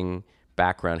speechwriting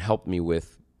background helped me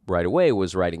with right away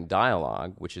was writing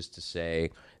dialogue, which is to say,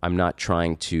 I'm not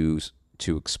trying to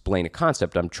explain a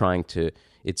concept. I'm trying to,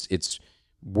 it's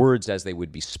words as they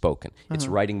would be spoken. It's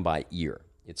writing by ear.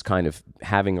 It's kind of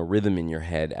having a rhythm in your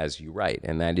head as you write.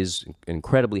 And that is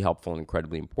incredibly helpful and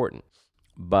incredibly important.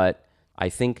 But I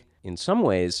think in some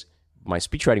ways, my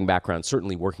speechwriting background,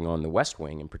 certainly working on The West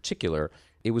Wing in particular,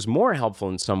 it was more helpful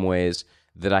in some ways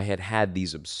that I had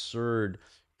these absurd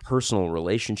personal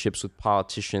relationships with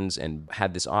politicians and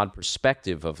had this odd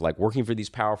perspective of like working for these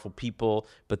powerful people,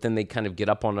 but then they kind of get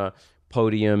up on a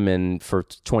podium and for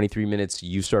 23 minutes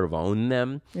you sort of own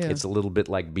them. Yeah. It's a little bit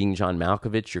like being John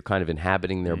Malkovich. You're kind of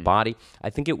inhabiting their body. I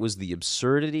think it was the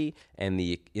absurdity and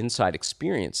the inside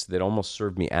experience that almost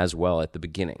served me as well at the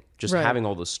beginning. Just having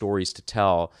all those stories to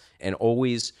tell, and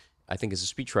always, I think as a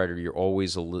speechwriter, you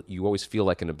always feel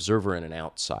like an observer and an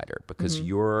outsider because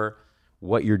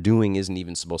what you're doing isn't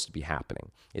even supposed to be happening.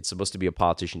 It's supposed to be a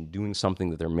politician doing something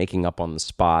that they're making up on the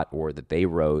spot or that they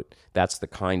wrote. That's the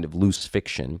kind of loose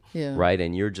fiction, right?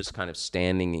 And you're just kind of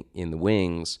standing in the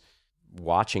wings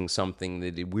watching something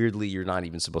that weirdly you're not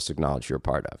even supposed to acknowledge you're a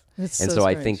part of. So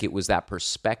I think it was that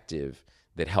perspective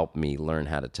that helped me learn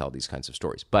how to tell these kinds of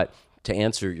stories. But to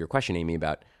answer your question, Amy,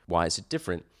 about why is it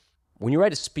different, when you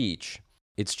write a speech,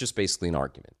 it's just basically an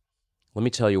argument. Let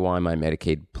me tell you why my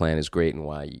Medicaid plan is great and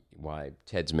why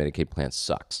Ted's Medicaid plan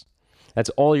sucks. That's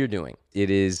all you're doing. It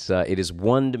is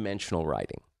one-dimensional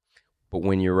writing. But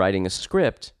when you're writing a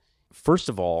script, first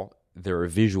of all, there are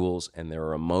visuals and there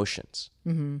are emotions.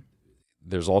 Mm-hmm.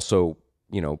 There's also,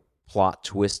 plot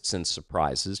twists and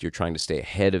surprises. You're trying to stay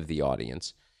ahead of the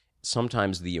audience.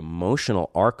 Sometimes the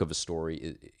emotional arc of a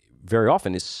story very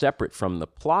often is separate from the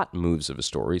plot moves of a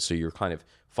story, so you're kind of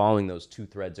following those two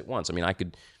threads at once. I mean, I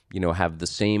could have the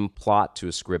same plot to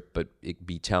a script, but it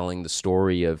be telling the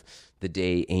story of the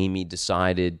day Amy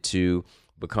decided to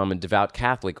become a devout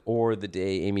Catholic or the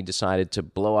day Amy decided to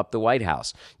blow up the White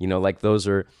House. Like those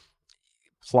are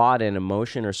plot and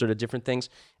emotion are sort of different things.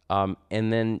 And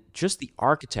then just the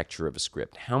architecture of a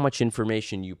script, how much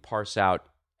information you parse out,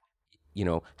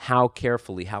 how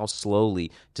carefully, how slowly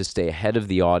to stay ahead of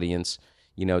the audience,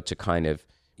 to kind of,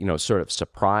 sort of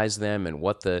surprise them and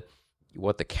what the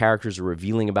characters are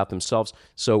revealing about themselves.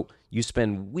 So you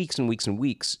spend weeks and weeks and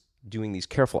weeks doing these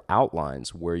careful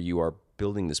outlines where you are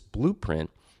building this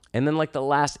blueprint, and then like the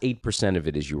last 8% of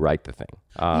it is you write the thing.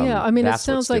 It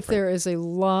sounds like there is a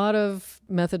lot of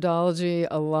methodology,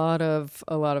 a lot of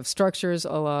structures,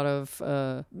 a lot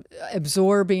of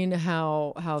absorbing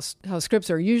how scripts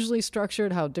are usually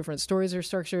structured, how different stories are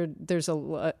structured. There's a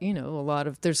lot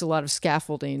of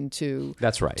scaffolding to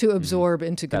absorb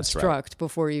and to construct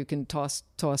before you can toss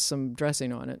some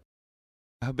dressing on it.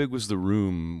 How big was the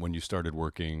room when you started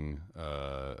working?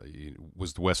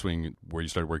 Was the West Wing where you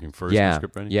started working first in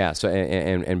script writing? Yeah. So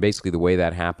and basically the way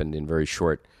that happened in very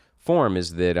short form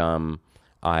is that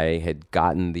I had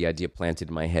gotten the idea planted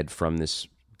in my head from this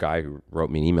guy who wrote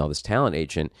me an email, this talent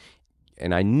agent,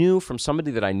 and I knew from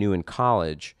somebody that I knew in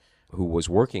college who was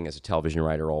working as a television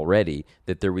writer already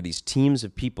that there were these teams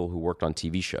of people who worked on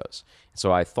TV shows.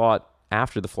 So I thought,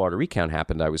 after the Florida recount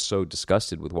happened, I was so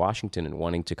disgusted with Washington and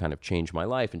wanting to kind of change my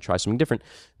life and try something different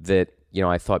that,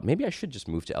 I thought maybe I should just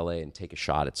move to LA and take a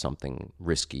shot at something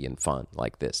risky and fun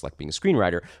like this, like being a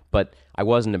screenwriter. But I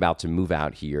wasn't about to move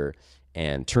out here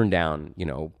and turn down,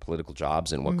 political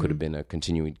jobs and what could have been a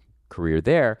continuing career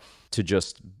there to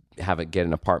just get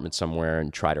an apartment somewhere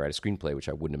and try to write a screenplay, which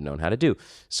I wouldn't have known how to do.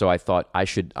 So I thought I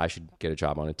should get a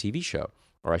job on a TV show.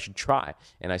 Or I should try.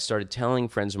 And I started telling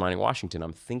friends of mine in Washington,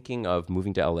 I'm thinking of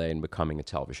moving to LA and becoming a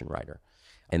television writer.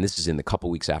 And this is in the couple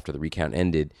weeks after the recount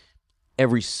ended.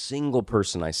 Every single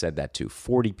person I said that to,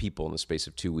 40 people in the space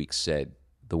of 2 weeks, said,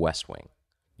 The West Wing.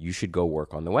 You should go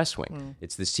work on The West Wing.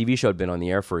 It's this TV show had been on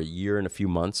the air for a year and a few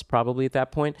months probably at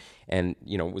that point, and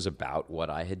it was about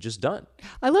what I had just done.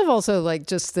 I love also like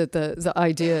just that the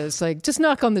idea is like just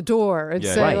knock on the door and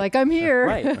say like I'm here.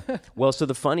 Right. Well, so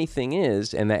the funny thing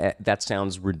is, and that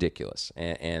sounds ridiculous,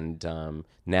 and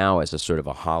now as a sort of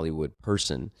a Hollywood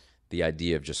person, the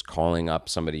idea of just calling up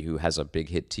somebody who has a big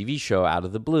hit TV show out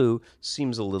of the blue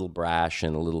seems a little brash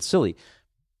and a little silly.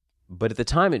 But at the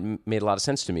time, it made a lot of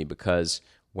sense to me because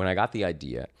when I got the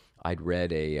idea, I'd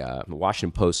read a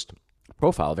Washington Post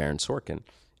profile of Aaron Sorkin,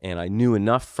 and I knew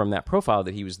enough from that profile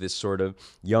that he was this sort of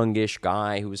youngish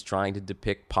guy who was trying to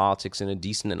depict politics in a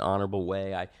decent and honorable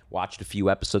way. I watched a few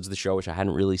episodes of the show, which I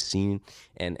hadn't really seen,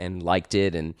 and liked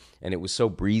it, and it was so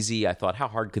breezy. I thought, how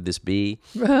hard could this be?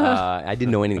 I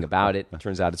didn't know anything about it. It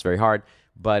turns out it's very hard.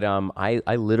 But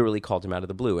I literally called him out of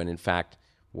the blue. And in fact,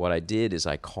 what I did is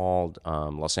I called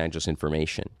Los Angeles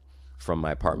Information from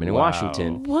my apartment in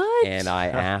Washington. What? And I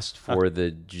asked for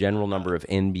the general number of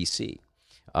NBC.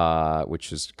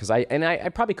 Which is because I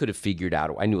probably could have figured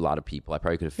out. I knew a lot of people. I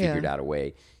probably could have figured out a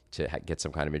way to get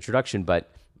some kind of introduction,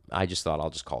 but I just thought I'll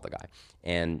just call the guy.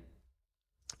 And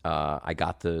I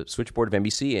got the switchboard of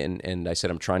NBC, and I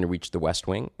said I'm trying to reach the West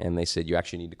Wing, and they said you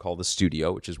actually need to call the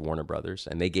studio, which is Warner Brothers,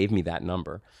 and they gave me that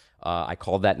number. I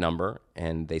called that number,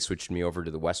 and they switched me over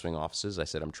to the West Wing offices. I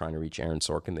said I'm trying to reach Aaron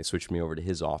Sorkin. They switched me over to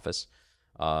his office.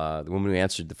 The woman who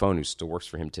answered the phone, who still works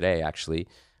for him today, actually.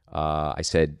 I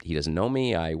said, he doesn't know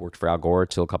me. I worked for Al Gore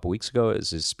till a couple weeks ago as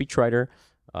his speechwriter.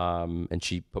 And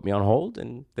she put me on hold,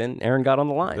 and then Aaron got on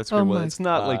the line. That's great. Well, it's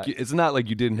not like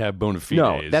you didn't have bona fides.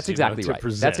 No, that's exactly right.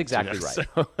 Present, that's exactly right.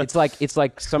 It's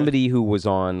like somebody who was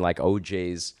on like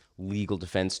OJ's legal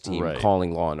defense team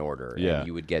calling Law and Order, and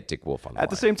you would get Dick Wolf on the line. At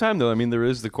the same time, though, I mean, there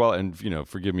is the quality, and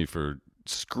forgive me for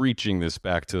screeching this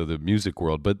back to the music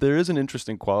world, but there is an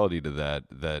interesting quality to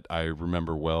that I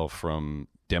remember well from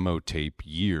demo tape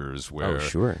years, where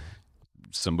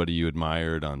somebody you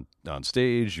admired on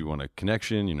stage, you want a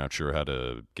connection, you're not sure how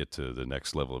to get to the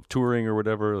next level of touring or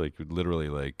whatever, like you'd literally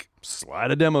like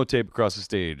slide a demo tape across the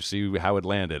stage, see how it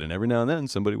landed, and every now and then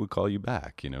somebody would call you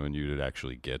back, and you'd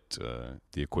actually get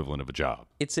the equivalent of a job.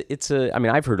 I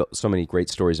mean, I've heard so many great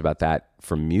stories about that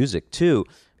from music too,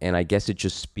 and I guess it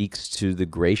just speaks to the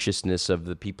graciousness of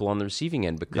the people on the receiving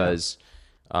end, because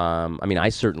I mean, I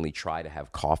certainly try to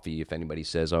have coffee if anybody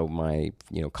says, "Oh, my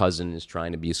cousin is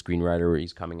trying to be a screenwriter, or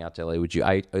he's coming out to LA. Would you?"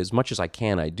 As much as I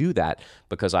can, I do that,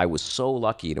 because I was so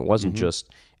lucky, and it wasn't just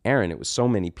Aaron; it was so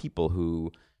many people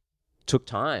who took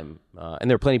time,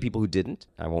 and there are plenty of people who didn't.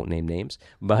 I won't name names,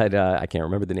 but I can't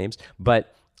remember the names,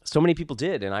 but. So many people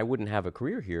did, and I wouldn't have a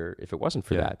career here if it wasn't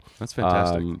for that. That's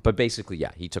fantastic. But basically,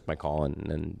 he took my call,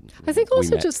 and I think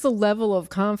also just the level of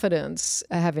confidence,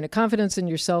 having a confidence in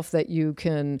yourself that you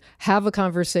can have a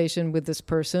conversation with this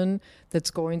person that's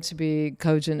going to be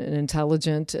cogent and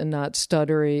intelligent and not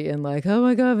stuttery and like, oh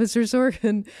my God, Mr.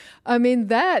 Sorkin. I mean,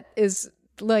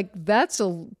 that's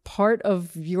a part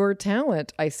of your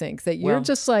talent, I think, that you're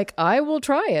just like, I will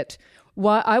try it.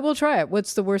 I will try it.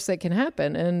 What's the worst that can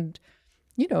happen? And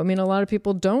I mean, a lot of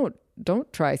people don't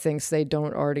try things they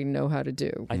don't already know how to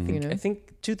do. I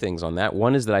think two things on that.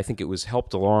 One is that I think it was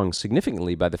helped along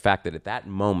significantly by the fact that at that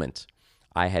moment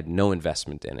I had no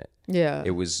investment in it. Yeah.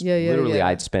 It was literally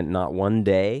I'd spent not one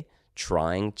day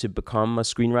trying to become a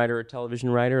screenwriter or television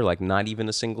writer, like not even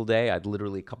a single day. I'd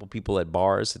literally a couple people at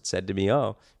bars had said to me,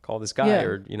 "Oh, call this guy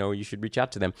or you should reach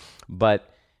out to them."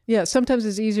 But sometimes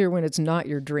it's easier when it's not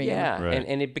your dream. Yeah,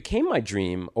 and it became my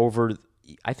dream over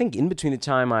I think in between the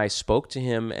time I spoke to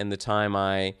him and the time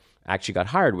I actually got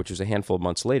hired, which was a handful of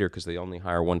months later because they only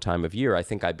hire one time of year, I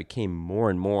think I became more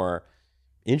and more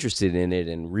interested in it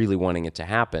and really wanting it to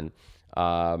happen.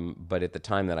 But at the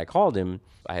time that I called him,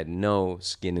 I had no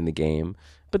skin in the game.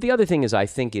 But the other thing is I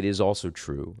think it is also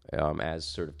true, as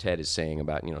sort of Ted is saying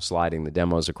about sliding the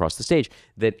demos across the stage,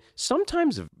 that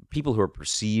sometimes people who are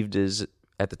perceived as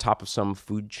at the top of some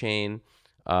food chain,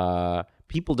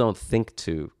 people don't think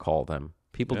to call them.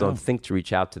 People don't think to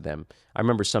reach out to them. I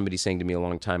remember somebody saying to me a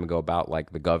long time ago about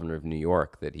like the governor of New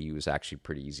York that he was actually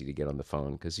pretty easy to get on the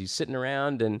phone because he's sitting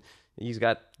around and he's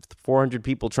got 400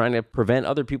 people trying to prevent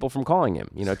other people from calling him,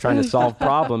 trying to solve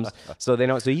problems so they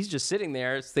don't. So he's just sitting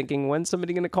there thinking, when's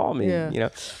somebody going to call me?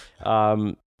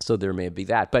 So there may be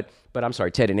that. But I'm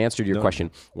sorry, Ted, in answer to your question,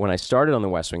 when I started on the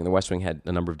West Wing, the West Wing had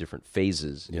a number of different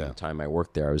phases in the time I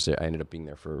worked there. I ended up being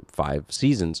there for 5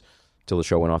 seasons till the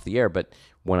show went off the air. But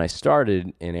when I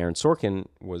started and Aaron Sorkin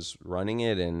was running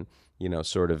it and,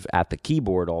 sort of at the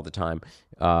keyboard all the time,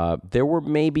 there were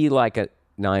maybe like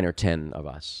 9 or 10 of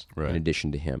us in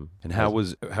addition to him. And how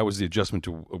was the adjustment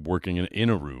to working in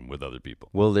a room with other people?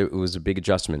 Well, it was a big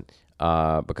adjustment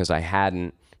because I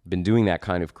hadn't been doing that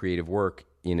kind of creative work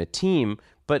in a team.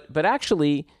 But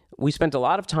actually, we spent a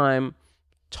lot of time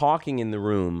talking in the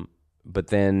room, but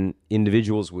then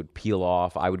individuals would peel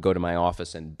off. I would go to my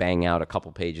office and bang out a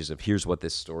couple pages of here's what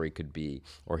this story could be,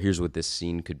 or here's what this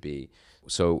scene could be.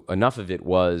 So enough of it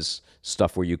was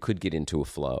stuff where you could get into a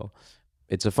flow.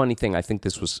 It's a funny thing. I think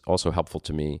this was also helpful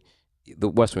to me. The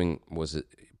West Wing was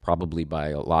probably by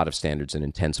a lot of standards an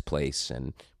intense place,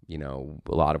 and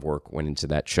a lot of work went into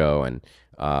that show, and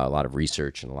a lot of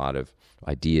research and a lot of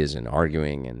ideas and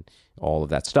arguing and all of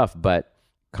that stuff. But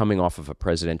coming off of a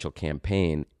presidential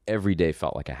campaign, every day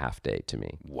felt like a half day to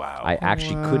me. Wow. I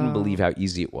actually couldn't believe how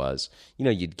easy it was.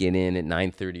 You'd get in at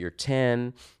 9:30 or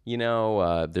 10,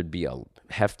 there'd be a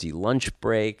hefty lunch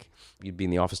break. You'd be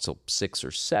in the office till 6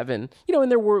 or 7,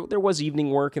 and there was evening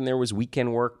work and there was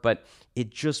weekend work, but it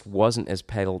just wasn't as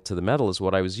pedal to the metal as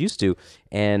what I was used to.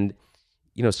 And,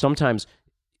 sometimes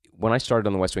when I started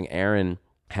on the West Wing, Aaron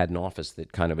had an office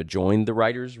that kind of adjoined the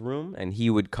writer's room, and he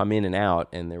would come in and out,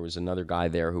 and there was another guy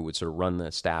there who would sort of run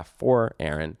the staff for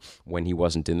Aaron when he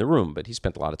wasn't in the room, but he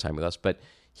spent a lot of time with us. But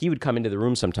he would come into the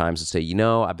room sometimes and say,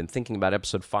 I've been thinking about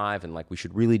episode 5, and we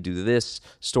should really do this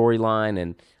storyline,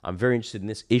 and I'm very interested in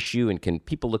this issue, and can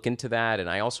people look into that? And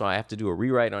I have to do a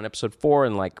rewrite on episode 4,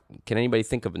 and can anybody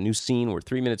think of a new scene? We're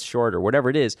 3 minutes short, or whatever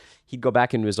it is. He'd go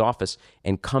back into his office,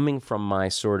 and coming from my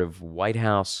sort of White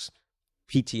House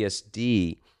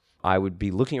PTSD, I would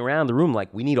be looking around the room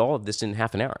we need all of this in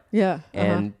half an hour. Yeah.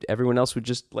 And everyone else would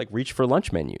just reach for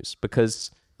lunch menus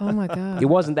because oh my God, it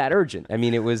wasn't that urgent. I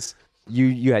mean, it was,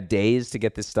 you had days to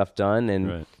get this stuff done. And,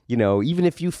 right. Even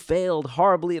if you failed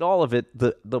horribly at all of it,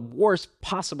 the worst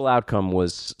possible outcome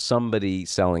was somebody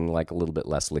selling a little bit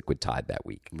less liquid Tide that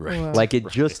week. Right. Wow. It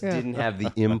just didn't have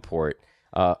the import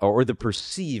or the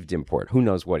perceived import. Who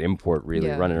knows what import really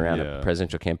running around a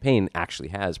presidential campaign actually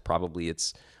has. Probably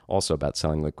it's also about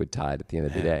selling liquid Tide at the end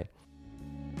of the day.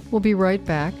 We'll be right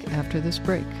back after this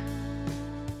break.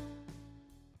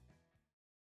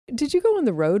 Did you go on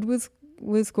the road with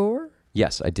Gore?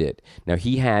 Yes, I did. Now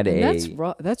he had That's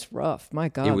rough. My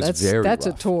God, it was that's very rough.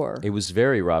 A tour. It was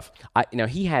very rough. Now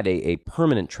he had a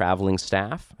permanent traveling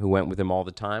staff who went with him all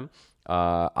the time.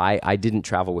 I didn't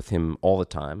travel with him all the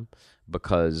time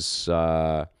because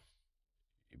part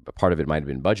of it might have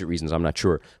been budget reasons. I'm not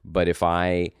sure. But if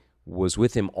I was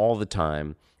with him all the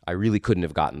time, I really couldn't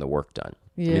have gotten the work done.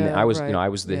 Yeah, I was, right. I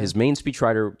was his main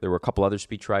speechwriter. There were a couple other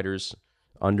speechwriters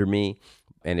under me,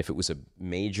 and if it was a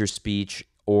major speech,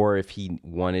 or if he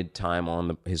wanted time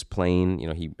on his plane,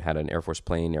 he had an Air Force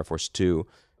plane, Air Force 2,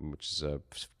 which is a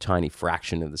tiny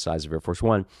fraction of the size of Air Force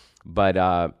 1.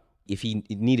 But if he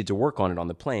needed to work on it on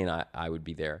the plane, I would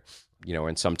be there.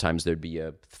 And sometimes there'd be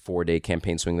a 4-day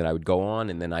campaign swing that I would go on,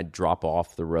 and then I'd drop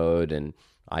off the road and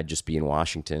I'd just be in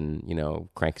Washington,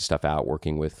 cranking stuff out,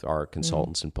 working with our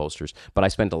consultants and posters. But I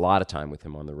spent a lot of time with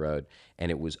him on the road,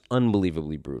 and it was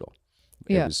unbelievably brutal.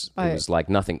 It was like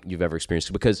nothing you've ever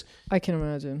experienced, because I can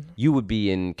imagine. You would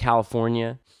be in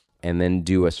California and then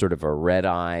do a sort of a red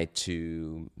eye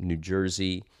to New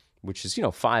Jersey, which is,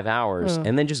 5 hours,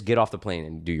 and then just get off the plane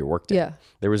and do your work day. Yeah.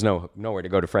 There was nowhere to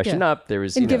go to freshen up. There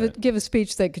was, and give a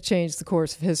speech that could change the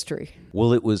course of history.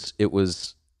 Well, it was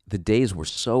the days were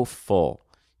so full.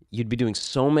 You'd be doing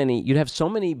you'd have so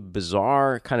many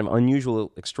bizarre, kind of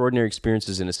unusual, extraordinary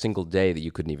experiences in a single day that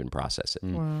you couldn't even process it.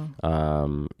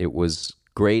 Wow. It was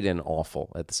great and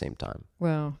awful at the same time.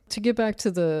 Wow. To get back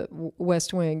to the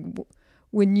West Wing,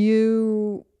 when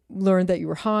you learned that you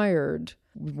were hired,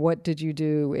 what did you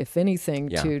do, if anything,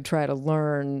 to try to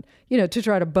learn, to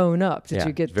try to bone up? Did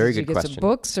you get some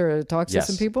books or talk to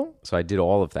some people? So I did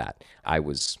all of that. I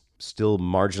was still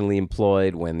marginally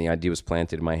employed when the idea was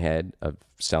planted in my head of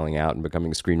selling out and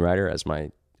becoming a screenwriter, as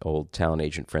my old talent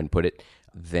agent friend put it.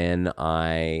 Then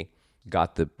I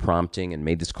got the prompting and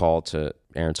made this call to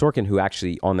Aaron Sorkin, who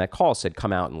actually on that call said,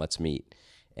 come out and let's meet.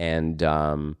 And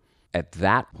at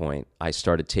that point, I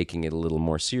started taking it a little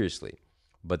more seriously.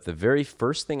 But the very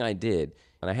first thing I did,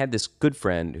 and I had this good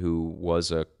friend who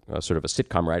was a sort of a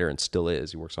sitcom writer and still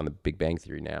is. He works on The Big Bang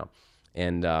Theory now.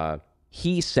 And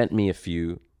he sent me a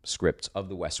few scripts of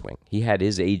The West Wing. He had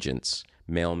his agents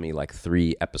mail me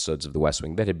 3 episodes of The West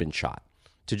Wing that had been shot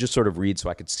to just sort of read so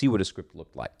I could see what a script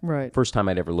looked like. Right. First time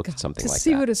I'd ever looked at something like that. To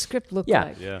see what a script looked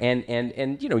like. Yeah.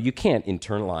 And you can't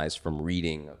internalize from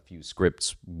reading a few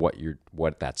scripts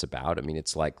what that's about. I mean,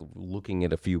 it's like looking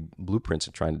at a few blueprints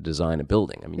and trying to design a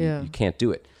building. I mean, you can't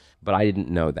do it. But I didn't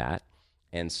know that.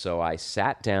 And so I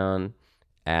sat down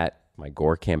at my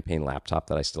Gore campaign laptop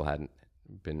that I still hadn't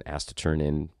been asked to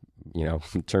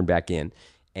turn back in.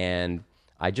 And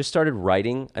I just started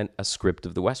writing a script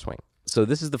of The West Wing. So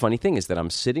this is the funny thing, is that I'm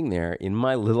sitting there in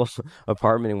my little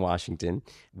apartment in Washington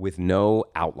with no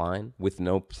outline, with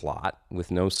no plot,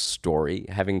 with no story,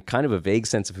 having kind of a vague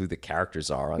sense of who the characters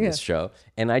are on this show.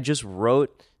 And I just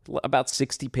wrote about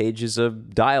 60 pages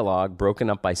of dialogue broken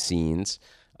up by scenes.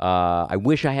 I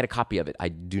wish I had a copy of it. I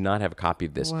do not have a copy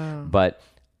of this. Wow. But,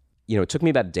 it took me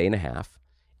about a day and a half.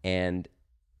 And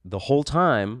the whole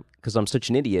time, because I'm such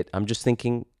an idiot, I'm just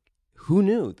thinking, who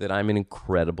knew that I'm an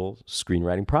incredible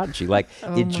screenwriting prodigy?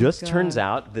 It just turns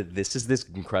out that this is this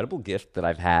incredible gift that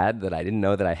I've had that I didn't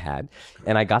know that I had.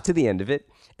 And I got to the end of it,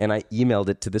 And I emailed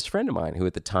it to this friend of mine who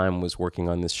at the time was working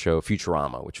on this show,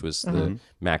 Futurama, which was the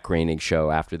Matt Groening show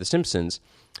after The Simpsons,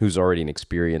 who's already an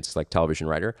experienced like television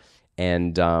writer.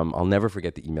 And I'll never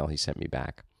forget the email he sent me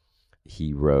back.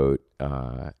 He wrote,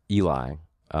 Eli,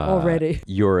 already,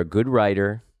 you're a good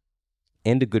writer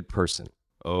and a good person.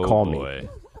 Oh, Call boy. me.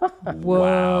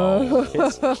 Whoa.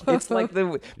 It's like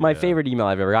my favorite email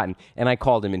I've ever gotten. And I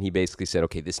called him and he basically said,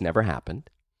 okay, this never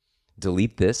happened.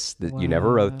 Delete this, that you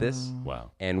never wrote this.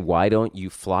 Wow. And why don't you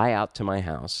fly out to my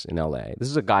house in LA? This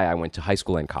is a guy I went to high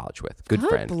school and college with. Good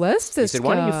friend. Bless this He said,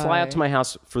 why don't you fly out to my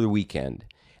house for the weekend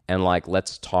and like,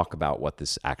 let's talk about what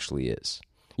this actually is.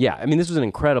 Yeah, I mean, this was an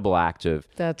incredible act of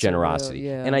generosity.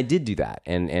 And I did do that.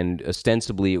 And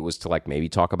ostensibly it was to like maybe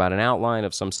talk about an outline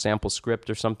of some sample script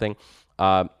or something.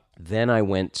 Then I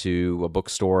went to a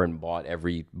bookstore and bought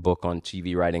every book on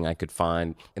TV writing I could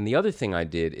find. And the other thing I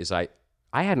did is I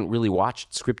hadn't really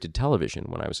watched scripted television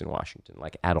when I was in Washington,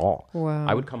 like at all. Wow.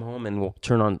 I would come home and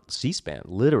turn on C-SPAN,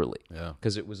 literally, Yeah.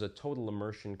 because it was a total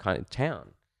immersion kind of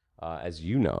town, as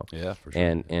you know. Yeah, for sure.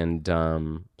 And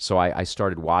so I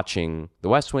started watching The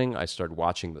West Wing. I started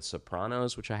watching The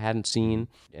Sopranos, which I hadn't seen,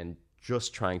 and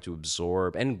just trying to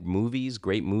absorb, and movies,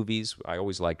 great movies. I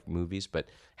always liked movies, but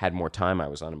had more time. I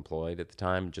was unemployed at the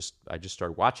time. I just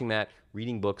started watching that,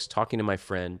 reading books, talking to my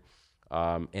friend,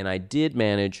 and I did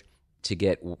manage to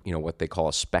get what they call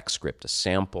a spec script, a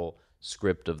sample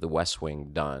script of The West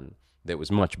Wing done that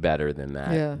was much better than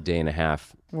that day and a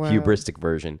half hubristic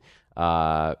version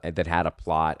that had a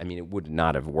plot. I mean, it would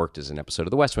not have worked as an episode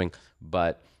of The West Wing,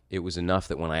 but it was enough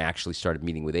that when I actually started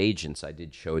meeting with agents, I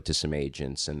did show it to some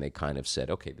agents, and they kind of said,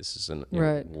 "Okay, this is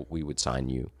we would sign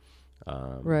you."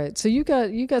 Right. So you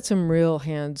got some real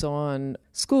hands-on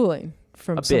schooling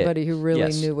from somebody who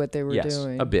really knew what they were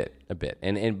doing. A bit. But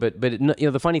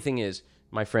the funny thing is,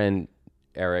 my friend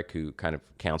Eric, who kind of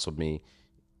counseled me,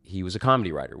 he was a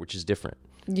comedy writer, which is different.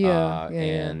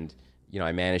 And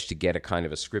I managed to get a kind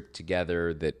of a script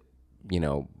together that,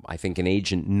 I think an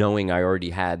agent, knowing I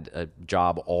already had a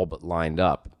job all but lined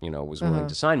up, was willing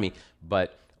to sign me.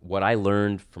 But what I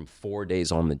learned from 4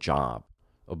 days on the job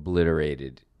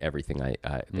obliterated everything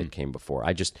that came before.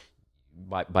 I just,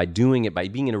 by doing it, by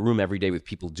being in a room every day with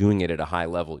people doing it at a high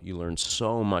level, you learn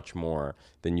so much more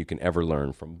than you can ever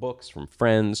learn from books, from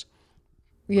friends.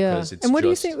 Yeah. And what do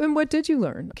you think? And what did you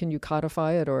learn? Can you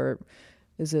codify it, or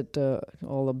is it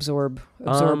all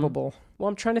absorbable? Well,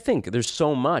 I'm trying to think. There's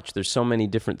so much. There's so many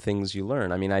different things you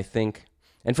learn. I mean, I think,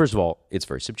 and first of all, it's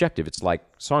very subjective. It's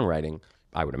like songwriting,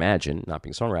 I would imagine, not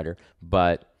being a songwriter.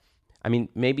 But, I mean,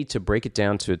 maybe to break it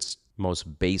down to its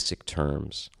most basic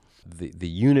terms, the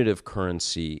unit of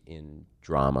currency in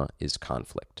drama is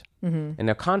conflict. Mm-hmm. And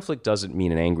now conflict doesn't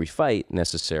mean an angry fight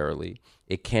necessarily.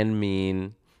 It can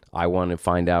mean, I want to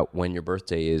find out when your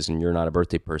birthday is and you're not a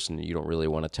birthday person and you don't really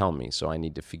want to tell me, so I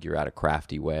need to figure out a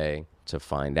crafty way to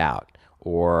find out.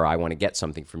 Or I want to get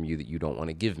something from you that you don't want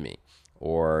to give me.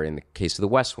 Or in the case of The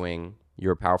West Wing,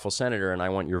 you're a powerful senator and I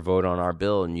want your vote on our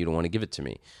bill and you don't want to give it to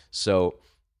me. So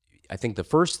I think the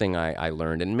first thing I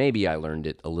learned, and maybe I learned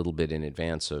it a little bit in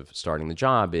advance of starting the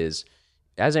job, is,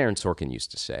 as Aaron Sorkin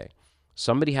used to say,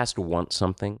 somebody has to want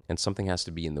something and something has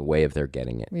to be in the way of their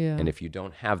getting it. Yeah. And if you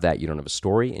don't have that, you don't have a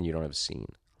story and you don't have a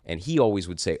scene. And he always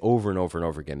would say over and over and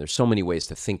over again, there's so many ways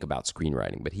to think about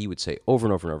screenwriting, but he would say over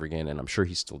and over and over again, and I'm sure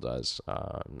he still does,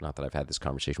 not that I've had this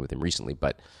conversation with him recently,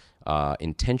 but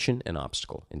intention and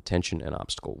obstacle, intention and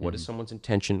obstacle. What is someone's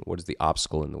intention? What is the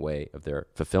obstacle in the way of their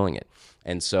fulfilling it?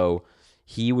 And so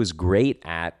he was great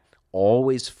at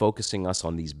always focusing us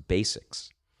on these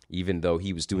basics, even though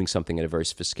he was doing something at a very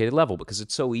sophisticated level, because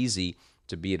it's so easy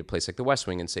to be at a place like the West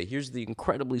Wing and say, here's the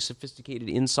incredibly sophisticated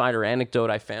insider anecdote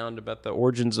I found about the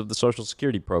origins of the Social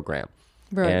Security program.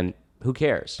 Right. And who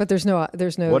cares? But there's no what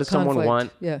does conflict. Someone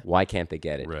want? Yeah. Why can't they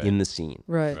get it in the scene?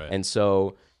 Right. And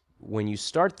so when you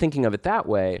start thinking of it that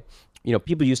way,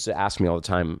 people used to ask me all the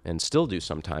time, and still do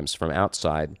sometimes from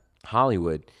outside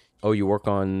Hollywood, oh, you work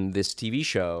on this TV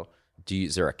show.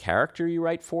 Is there a character you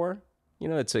write for?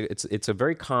 It's a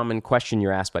very common question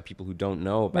you're asked by people who don't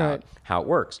know about how it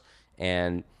works.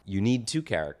 And you need two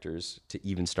characters to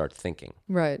even start thinking.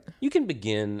 Right. You can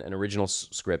begin an original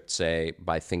script, say,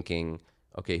 by thinking,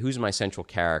 okay, who's my central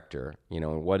character?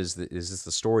 And what is this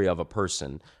the story of a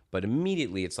person? But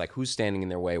immediately it's like, who's standing in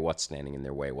their way? What's standing in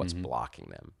their way? What's blocking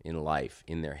them in life,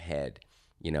 in their head,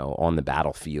 on the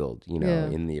battlefield,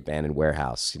 in the abandoned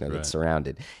warehouse, that's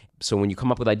surrounded. So when you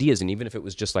come up with ideas, and even if it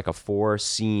was just like a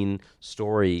 4-scene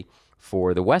story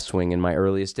for The West Wing in my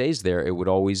earliest days there, it would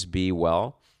always be,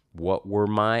 well, what were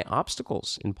my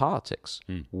obstacles in politics?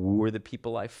 Who were the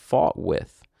people I fought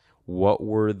with? What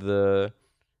were the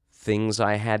things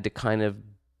I had to kind of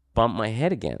bump my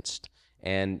head against.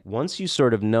 And once you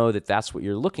sort of know that that's what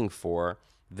you're looking for,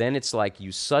 then it's like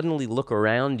you suddenly look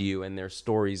around you and there's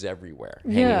stories everywhere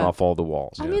hanging off all the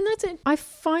walls. I mean, that's it. I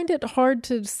find it hard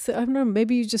to, I don't know,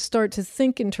 maybe you just start to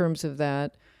think in terms of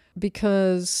that,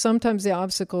 because sometimes the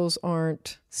obstacles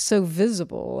aren't so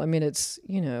visible. I mean, it's,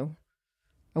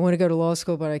 I want to go to law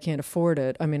school, but I can't afford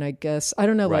it. I mean, I guess, I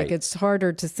don't know, Right. like it's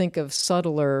harder to think of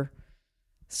subtler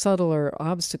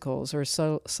obstacles or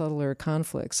subtler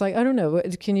conflicts. Like, I don't know,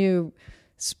 can you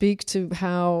speak to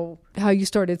how you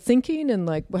started thinking and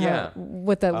like what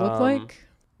that looked like?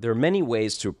 There are many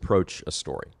ways to approach a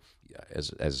story.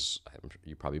 As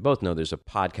you probably both know, there's a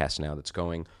podcast now that's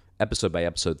going episode by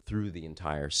episode through the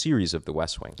entire series of The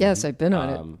West Wing. Yes, I've been on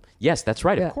it. Yes, that's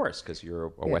right, of course, because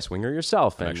you're a West Winger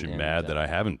yourself. I'm actually mad that I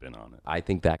haven't been on it. I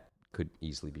think that could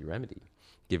easily be remedied,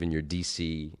 given your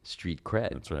DC street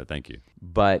cred. That's right. Thank you.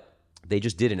 But they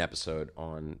just did an episode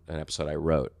I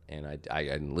wrote, and I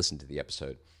didn't listen to the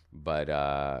episode, but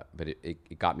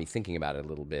it got me thinking about it a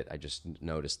little bit. I just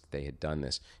noticed that they had done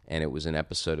this, and it was an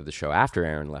episode of the show after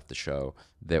Aaron left the show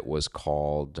that was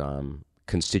called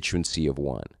Constituency of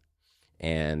One,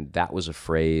 and that was a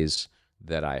phrase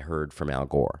that I heard from Al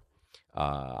Gore.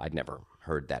 I'd never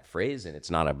heard that phrase, and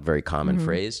it's not a very common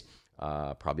phrase.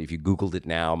 Probably if you Googled it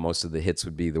now, most of the hits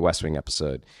would be the West Wing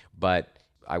episode, but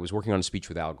I was working on a speech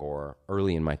with Al Gore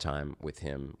early in my time with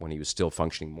him when he was still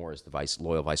functioning more as the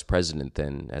loyal vice president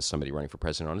than as somebody running for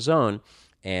president on his own.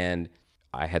 And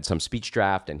I had some speech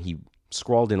draft, and he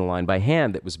scrawled in a line by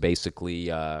hand that was basically,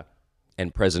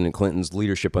 and President Clinton's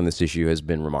leadership on this issue has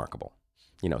been remarkable.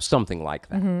 Something like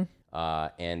that.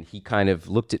 And he kind of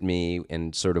looked at me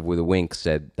and sort of with a wink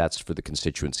said, that's for the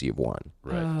constituency of one.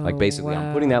 Right. Like basically,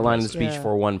 I'm putting that line in the speech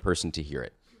for one person to hear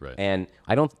it. Right. And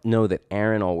I don't know that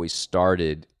Aaron always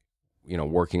started,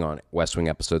 working on West Wing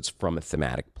episodes from a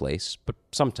thematic place, but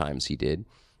sometimes he did.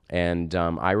 And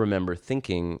I remember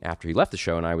thinking after he left the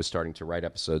show and I was starting to write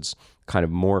episodes kind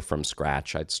of more from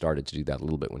scratch. I'd started to do that a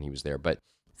little bit when he was there, but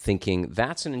thinking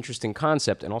that's an interesting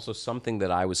concept and also something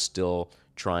that I was still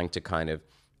trying to kind of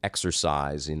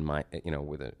exercise in my,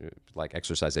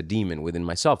 exercise a demon within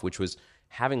myself, which was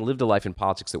having lived a life in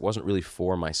politics that wasn't really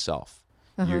for myself.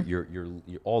 You're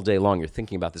all day long, you're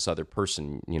thinking about this other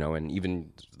person, and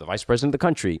even the vice president of the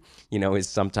country, is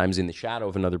sometimes in the shadow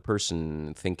of another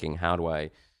person thinking, how do I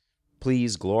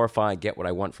please, glorify, get what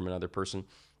I want from another person?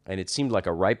 And it seemed like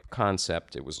a ripe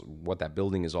concept. It was what that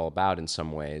building is all about in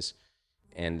some ways.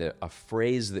 And a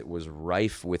phrase that was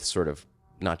rife with sort of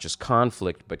not just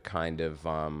conflict, but kind of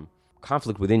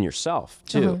conflict within yourself,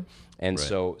 too. And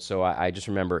right. so I just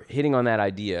remember hitting on that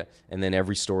idea, and then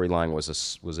every storyline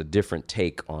was a different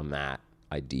take on that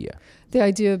idea. The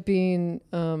idea of being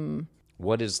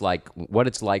what it's like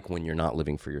when you're not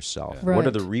living for yourself. Right. What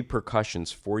are the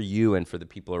repercussions for you and for the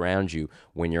people around you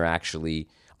when you're actually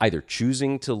either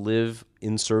choosing to live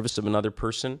in service of another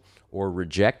person or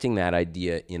rejecting that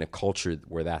idea in a culture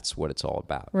where that's what it's all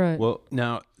about. right. Well,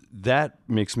 now that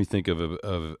makes me think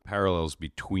of parallels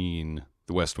between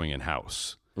The West Wing and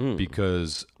House.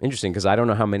 Because Interesting, because I don't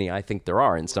know how many I think there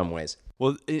are in some ways.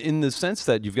 Well, in the sense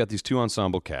that you've got these two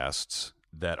ensemble casts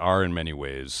that are in many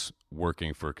ways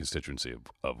working for a constituency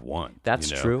of one. That's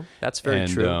true. That's very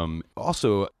true. And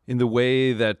also in the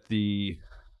way that the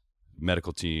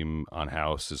medical team on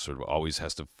House is sort of always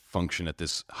has to function at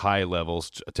this high level,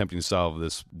 attempting to solve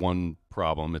this one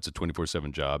problem. It's a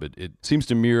 24/7 job. It seems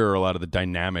to mirror a lot of the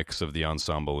dynamics of the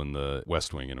ensemble in the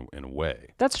West Wing in a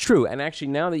way. That's true. And actually,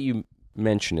 now that you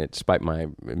mention it, despite my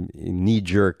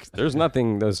knee-jerk, there's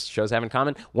nothing those shows have in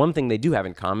common. One thing they do have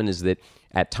in common is that,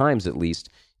 at times at least,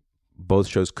 both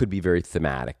shows could be very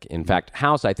thematic. In fact,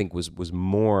 House, I think, was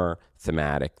more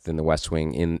thematic than The West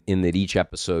Wing in that each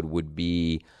episode would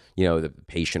be, the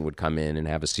patient would come in and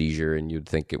have a seizure and you'd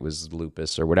think it was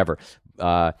lupus or whatever.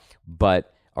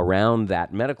 But around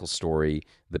that medical story,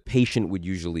 the patient would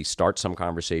usually start some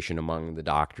conversation among the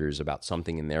doctors about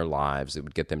something in their lives that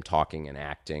would get them talking and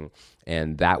acting,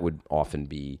 and that would often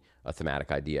be a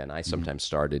thematic idea. And I sometimes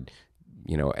started,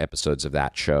 episodes of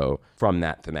that show from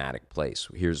that thematic place.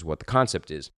 Here's what the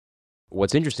concept is.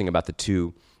 What's interesting about the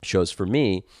two shows for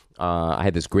me, I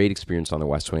had this great experience on The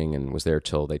West Wing and was there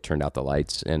till they turned out the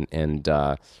lights, and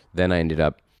then I ended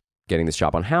up getting this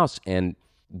job on House, and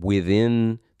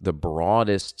within the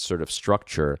broadest sort of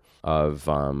structure of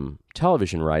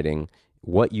television writing,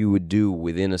 what you would do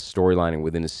within a storyline and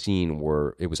within a scene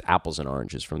it was apples and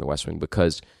oranges from The West Wing,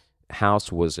 because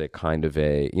House was a kind of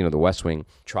the West Wing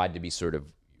tried to be sort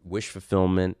of wish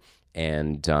fulfillment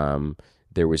and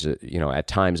there was at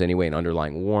times anyway, an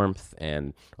underlying warmth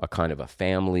and a kind of a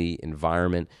family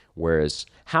environment, whereas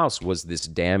House was this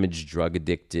damaged,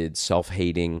 drug-addicted,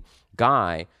 self-hating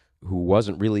guy who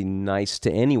wasn't really nice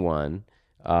to anyone,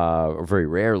 or very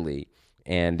rarely,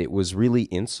 and it was really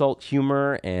insult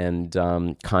humor and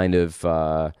kind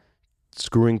of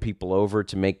screwing people over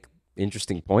to make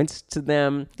interesting points to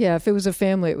them. Yeah, if it was a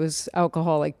family, it was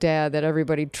alcoholic dad that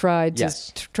everybody tried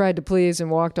to please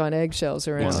and walked on eggshells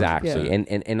around. Exactly, Yeah.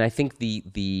 and I think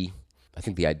the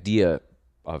idea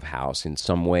of House in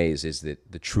some ways is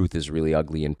that the truth is really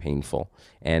ugly and painful,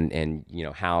 and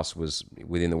House was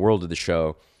within the world of the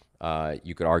show.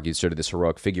 You could argue sort of this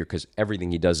heroic figure because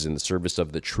everything he does is in the service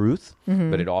of the truth,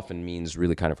 but it often means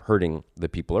really kind of hurting the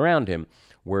people around him.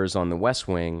 Whereas on the West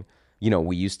Wing,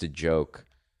 we used to joke.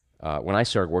 When I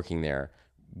started working there,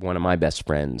 one of my best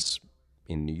friends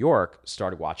in New York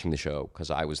started watching the show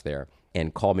because I was there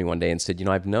and called me one day and said,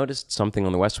 I've noticed something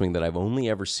on the West Wing that I've only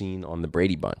ever seen on the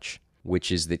Brady Bunch,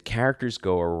 which is that characters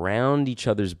go around each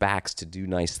other's backs to do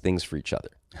nice things for each other.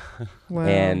 Wow.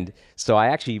 And so I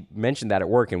actually mentioned that at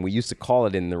work, and we used to call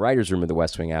it in the writer's room of the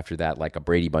West Wing after that, like a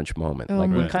Brady Bunch moment.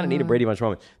 We kind of need a Brady Bunch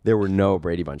moment. There were no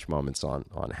Brady Bunch moments on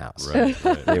House. Right.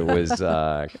 It was,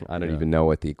 I don't even know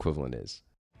what the equivalent is.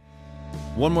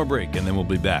 One more break, and then we'll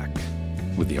be back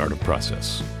with The Art of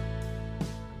Process.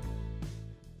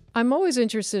 I'm always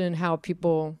interested in how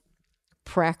people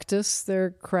practice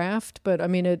their craft, but I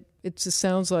mean, it just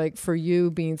sounds like for you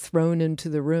being thrown into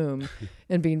the room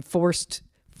and being forced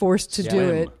to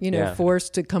do it,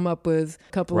 forced to come up with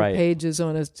a couple of pages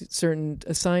on a certain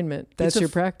assignment. That's your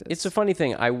practice. It's a funny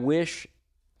thing.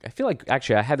 I feel like,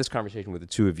 actually, I had this conversation with the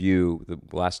two of you the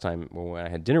last time when I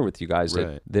had dinner with you guys,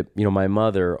 that my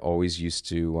mother always used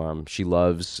to, she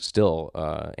loves still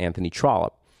Anthony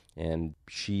Trollope. And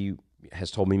she has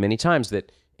told me many times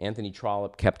that Anthony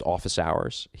Trollope kept office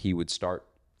hours. He would start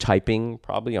typing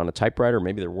probably on a typewriter.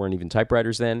 Maybe there weren't even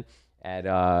typewriters then at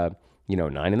 9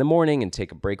 in the morning and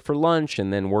take a break for lunch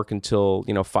and then work until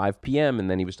 5 p.m. and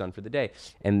then he was done for the day.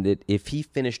 And that if he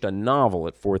finished a novel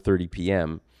at 4:30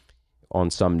 p.m.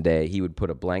 on some day, he would put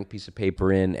a blank piece of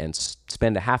paper in and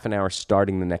spend a half an hour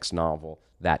starting the next novel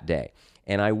that day.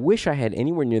 And I wish I had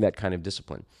anywhere near that kind of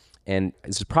discipline. And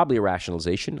this is probably a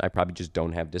rationalization. I probably just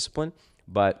don't have discipline.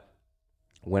 But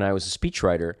when I was a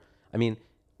speechwriter,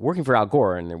 working for Al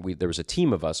Gore, and there was a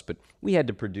team of us, but we had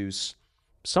to produce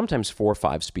sometimes 4 or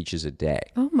 5 speeches a day.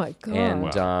 Oh my God.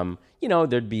 And,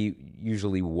 there'd be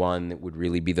usually one that would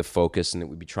really be the focus and that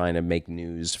would be trying to make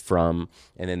news from,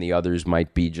 and then the others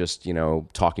might be just,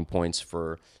 talking points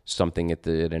for something at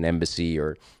an embassy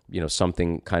or,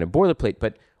 something kind of boilerplate.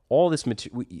 But all this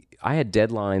material, I had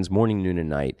deadlines morning, noon, and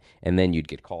night, and then you'd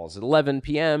get calls at 11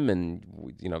 p.m.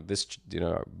 and,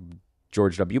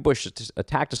 George W. Bush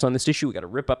attacked us on this issue. We got to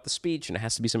rip up the speech, and it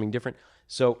has to be something different.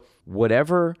 So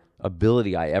whatever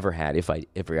ability I ever had, if I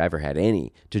ever had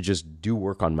any, to just do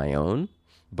work on my own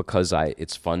because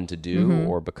it's fun to do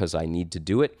or because I need to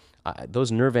do it,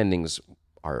 those nerve endings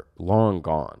are long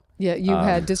gone. Yeah, you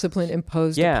had discipline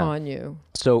imposed upon you.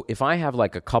 So if I have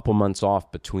like a couple months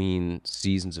off between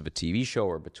seasons of a TV show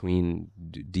or between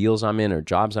deals I'm in or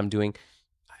jobs I'm doing,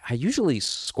 I usually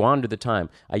squander the time.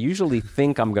 I usually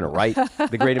think I'm going to write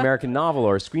the great American novel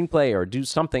or a screenplay or do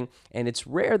something, and it's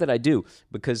rare that I do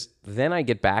because then I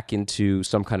get back into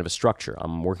some kind of a structure.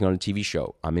 I'm working on a TV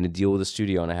show. I'm in a deal with a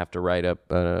studio, and I have to write up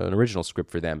an original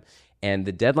script for them. And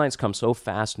the deadlines come so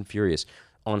fast and furious.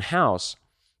 On House,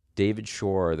 David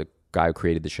Shore, the guy who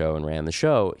created the show and ran the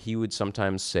show, he would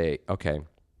sometimes say, okay,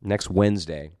 next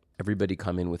Wednesday, everybody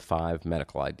come in with 5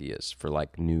 medical ideas for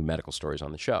like new medical stories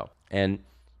on the show. And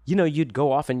you'd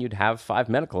go off and you'd have 5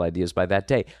 medical ideas by that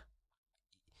day.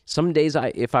 Some days,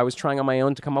 if I was trying on my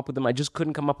own to come up with them, I just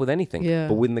couldn't come up with anything. Yeah.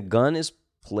 But when the gun is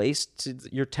placed to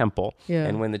your temple Yeah.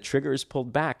 and when the trigger is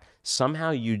pulled back,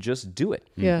 somehow you just do it.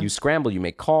 Yeah. You scramble, you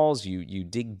make calls, you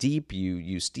dig deep,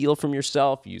 you steal from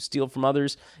yourself, you steal from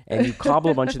others, and you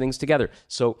cobble a bunch of things together.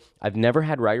 So I've never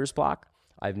had writer's block.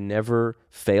 I've never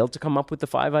failed to come up with the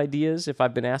 5 ideas if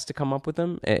I've been asked to come up with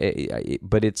them.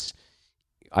 But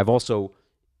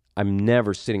I'm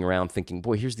never sitting around thinking,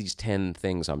 boy, here's these 10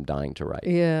 things I'm dying to write.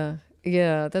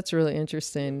 Yeah, that's really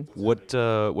interesting. What's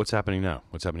happening now?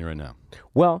 What's happening right now?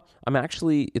 Well,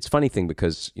 it's a funny thing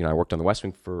because, I worked on the West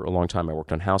Wing for a long time. I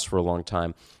worked on House for a long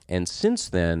time. And since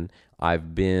then,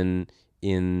 I've been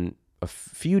in a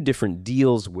few different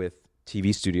deals with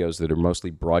TV studios that are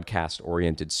mostly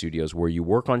broadcast-oriented studios where you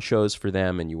work on shows for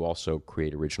them and you also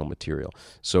create original material.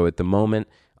 So at the moment,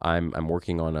 I'm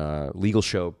working on a legal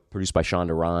show produced by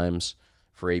Shonda Rhimes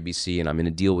for ABC, and I'm in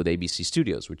a deal with ABC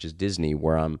Studios, which is Disney,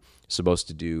 where I'm supposed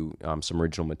to do some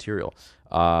original material.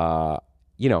 I'm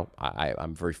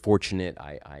very fortunate.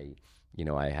 I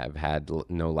have had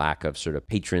no lack of sort of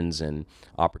patrons and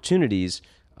opportunities.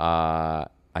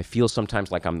 I feel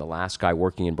sometimes like I'm the last guy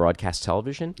working in broadcast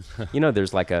television.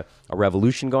 There's like a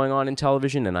revolution going on in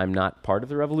television, and I'm not part of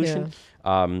the revolution.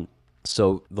 Yeah.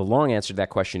 So the long answer to that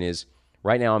question is,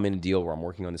 right now I'm in a deal where I'm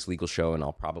working on this legal show, and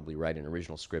I'll probably write an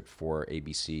original script for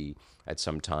ABC at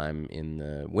some time in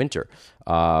the winter.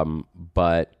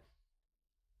 But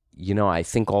I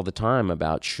think all the time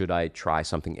about, should I try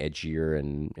something edgier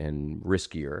and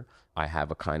riskier? I have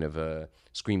a kind of a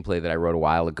screenplay that I wrote a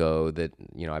while ago that,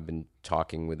 I've been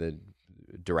talking with a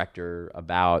director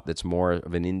about, that's more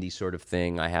of an indie sort of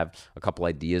thing. I have a couple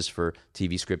ideas for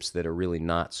TV scripts that are really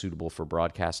not suitable for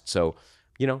broadcast. So,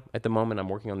 at the moment I'm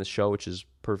working on this show, which is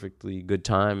perfectly good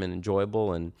time and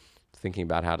enjoyable, and thinking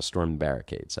about how to storm the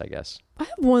barricades, I guess. I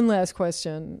have one last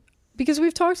question, because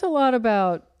we've talked a lot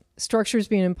about structures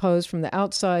being imposed from the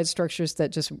outside, structures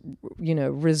that just,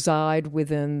 reside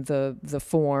within the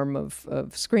form of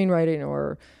screenwriting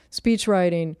or speech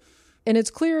writing. And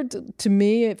it's clear to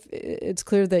me, it's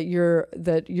clear that you're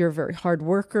a very hard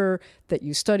worker, that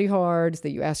you study hard,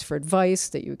 that you ask for advice,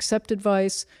 that you accept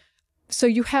advice. So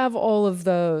you have all of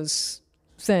those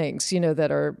things,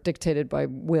 that are dictated by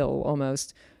will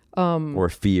almost. Or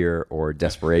fear or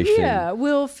desperation. Yeah,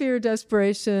 will, fear,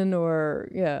 desperation, or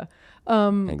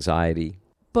anxiety.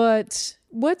 But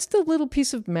what's the little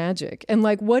piece of magic? And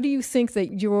what do you think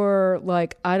that you're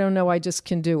I don't know, I just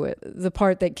can do it? The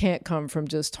part that can't come from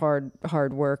just hard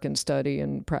work and study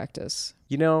and practice.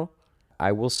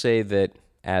 I will say that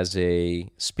as a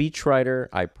speechwriter,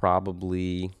 I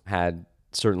probably had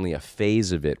certainly a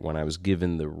phase of it when I was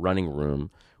given the running room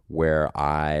where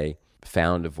I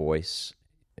found a voice.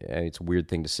 And it's a weird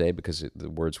thing to say because the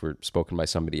words were spoken by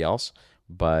somebody else,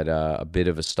 but a bit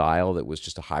of a style that was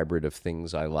just a hybrid of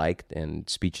things I liked and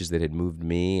speeches that had moved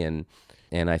me. And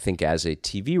I think as a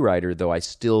TV writer, though I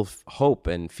still hope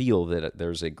and feel that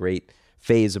there's a great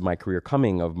phase of my career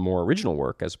coming of more original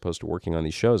work as opposed to working on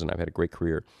these shows, and I've had a great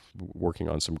career working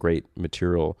on some great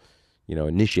material,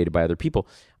 initiated by other people.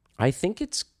 I think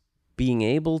it's being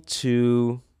able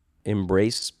to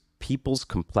embrace people's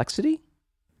complexity.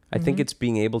 I think it's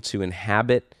being able to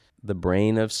inhabit the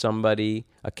brain of somebody,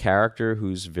 a character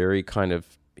who's very kind of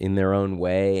in their own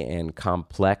way and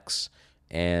complex,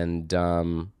 and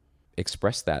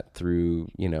express that through,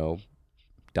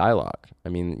 dialogue. I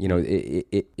mean,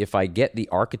 if I get the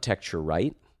architecture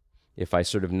right, if I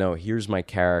sort of know, here's my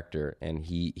character and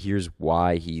here's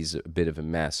why he's a bit of a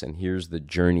mess and here's the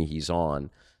journey he's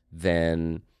on,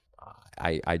 then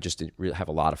I just really have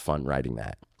a lot of fun writing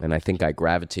that. And I think I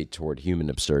gravitate toward human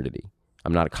absurdity.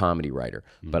 I'm not a comedy writer,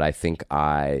 but I think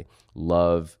I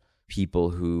love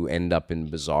people who end up in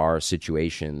bizarre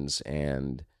situations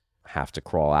and have to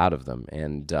crawl out of them.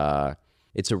 And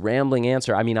it's a rambling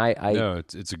answer. I mean, No,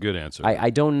 it's a good answer. I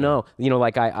don't know.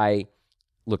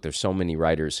 Look, there's so many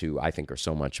writers who I think are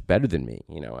so much better than me.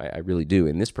 I really do.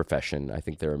 In this profession, I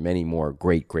think there are many more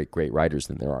great writers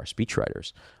than there are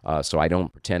speechwriters. So I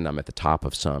don't pretend I'm at the top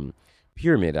of some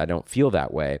pyramid. I don't feel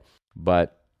that way.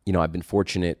 But, I've been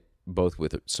fortunate both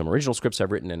with some original scripts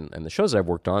I've written and the shows I've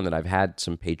worked on that I've had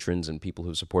some patrons and people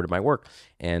who've supported my work.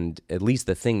 And at least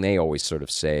the thing they always sort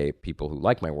of say, people who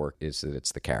like my work, is that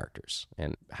it's the characters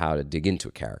and how to dig into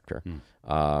a character.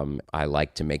 I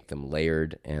like to make them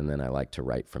layered, and then I like to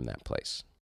write from that place.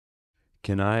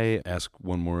 Can I ask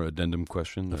one more addendum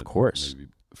question? Of course.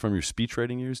 From your speech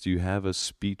writing years, do you have a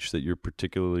speech that you're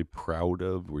particularly proud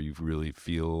of, where you really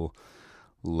feel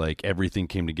like everything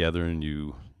came together and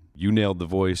you nailed the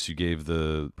voice, you gave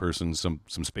the person some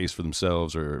space for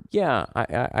themselves? Or Yeah,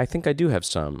 I think I do have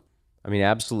some. I mean,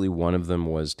 absolutely one of them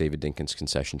was David Dinkins'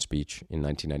 concession speech in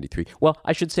 1993. Well,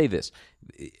 I should say this.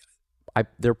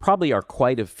 There probably are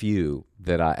quite a few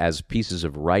that as pieces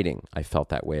of writing I felt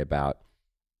that way about,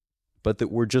 but that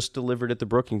were just delivered at the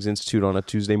Brookings Institute on a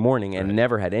Tuesday morning and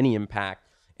never had any impact.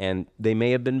 And they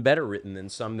may have been better written than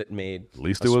some that made At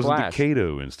least it wasn't the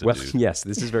Cato Institute. Well, yes,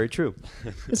 this is very true.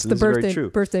 It's the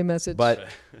birthday message. But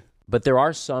there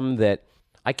are some that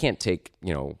I can't take,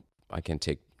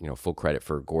 full credit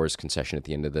for Gore's concession at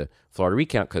the end of the Florida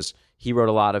recount, because he wrote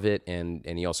a lot of it, and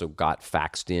he also got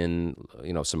faxed in,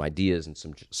 some ideas and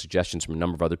some suggestions from a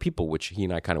number of other people, which he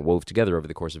and I kind of wove together over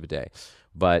the course of a day.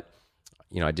 But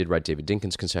I did write David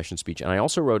Dinkins' concession speech, and I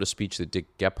also wrote a speech that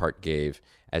Dick Gephardt gave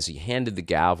as he handed the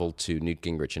gavel to Newt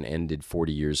Gingrich and ended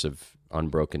 40 years of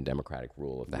unbroken democratic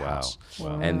rule of the House.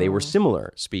 Wow. And they were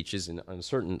similar speeches in a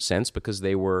certain sense because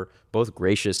they were both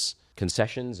gracious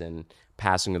concessions and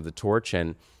passing of the torch.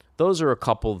 And those are a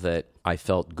couple that I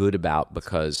felt good about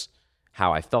because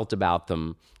how I felt about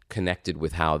them connected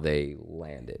with how they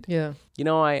landed. Yeah. You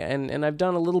know, and I've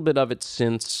done a little bit of it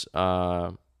since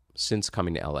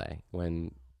coming to LA.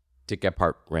 When Dick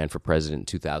Gephardt ran for president in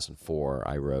 2004,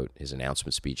 I wrote his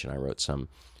announcement speech, and I wrote some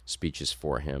speeches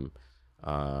for him.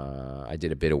 I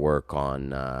did a bit of work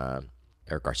on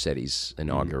Eric Garcetti's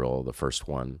inaugural, the first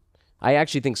one. I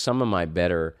actually think some of my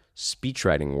better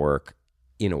speechwriting work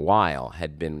in a while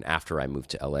had been after I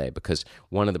moved to LA, because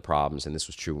one of the problems, and this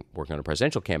was true working on a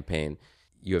presidential campaign,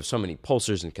 you have so many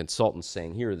pollsters and consultants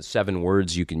saying, here are the 7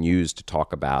 words you can use to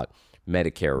talk about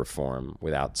Medicare reform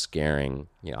without scaring,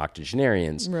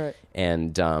 octogenarians. Right.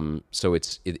 And so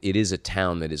it is a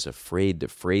town that is afraid to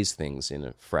phrase things in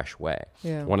a fresh way.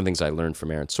 Yeah. One of the things I learned from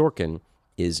Aaron Sorkin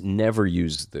is never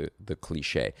use the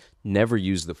cliche, never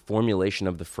use the formulation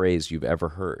of the phrase you've ever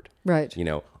heard. Right.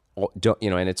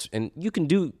 And you can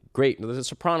do great. The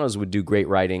Sopranos would do great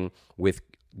writing with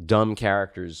dumb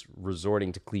characters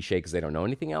resorting to cliche because they don't know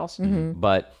anything else. Mm-hmm.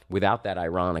 But without that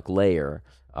ironic layer,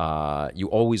 you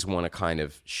always want to kind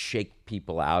of shake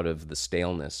people out of the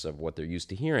staleness of what they're used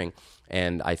to hearing.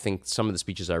 And I think some of the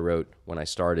speeches I wrote when I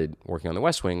started working on the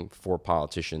West Wing for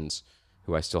politicians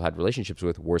who I still had relationships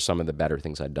with were some of the better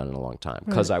things I'd done in a long time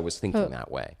because I was thinking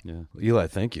that way. Yeah. Eli,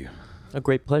 thank you. A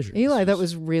great pleasure. Eli, that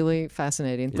was really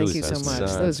fascinating. Thank Really you so much.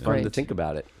 fascinating. That was It's fun great. to think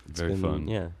about it. Very fun.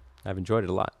 Yeah, I've enjoyed it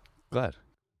a lot. Glad.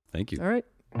 Thank you. All right.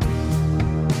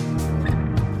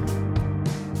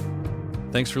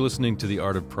 Thanks for listening to The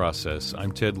Art of Process.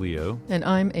 I'm Ted Leo. And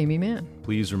I'm Amy Mann.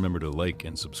 Please remember to like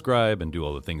and subscribe and do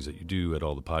all the things that you do at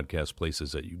all the podcast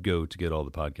places that you go to get all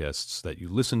the podcasts that you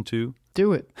listen to.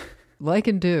 Do it. Like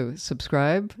and do.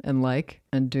 Subscribe and like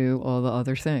and do all the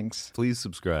other things. Please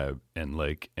subscribe and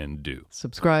like and do.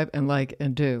 Subscribe and like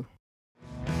and do.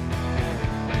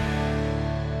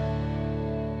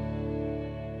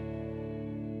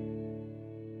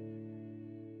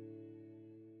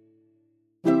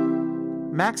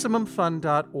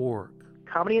 MaximumFun.org.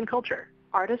 Comedy and culture.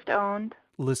 Artist owned.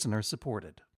 Listener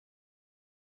supported.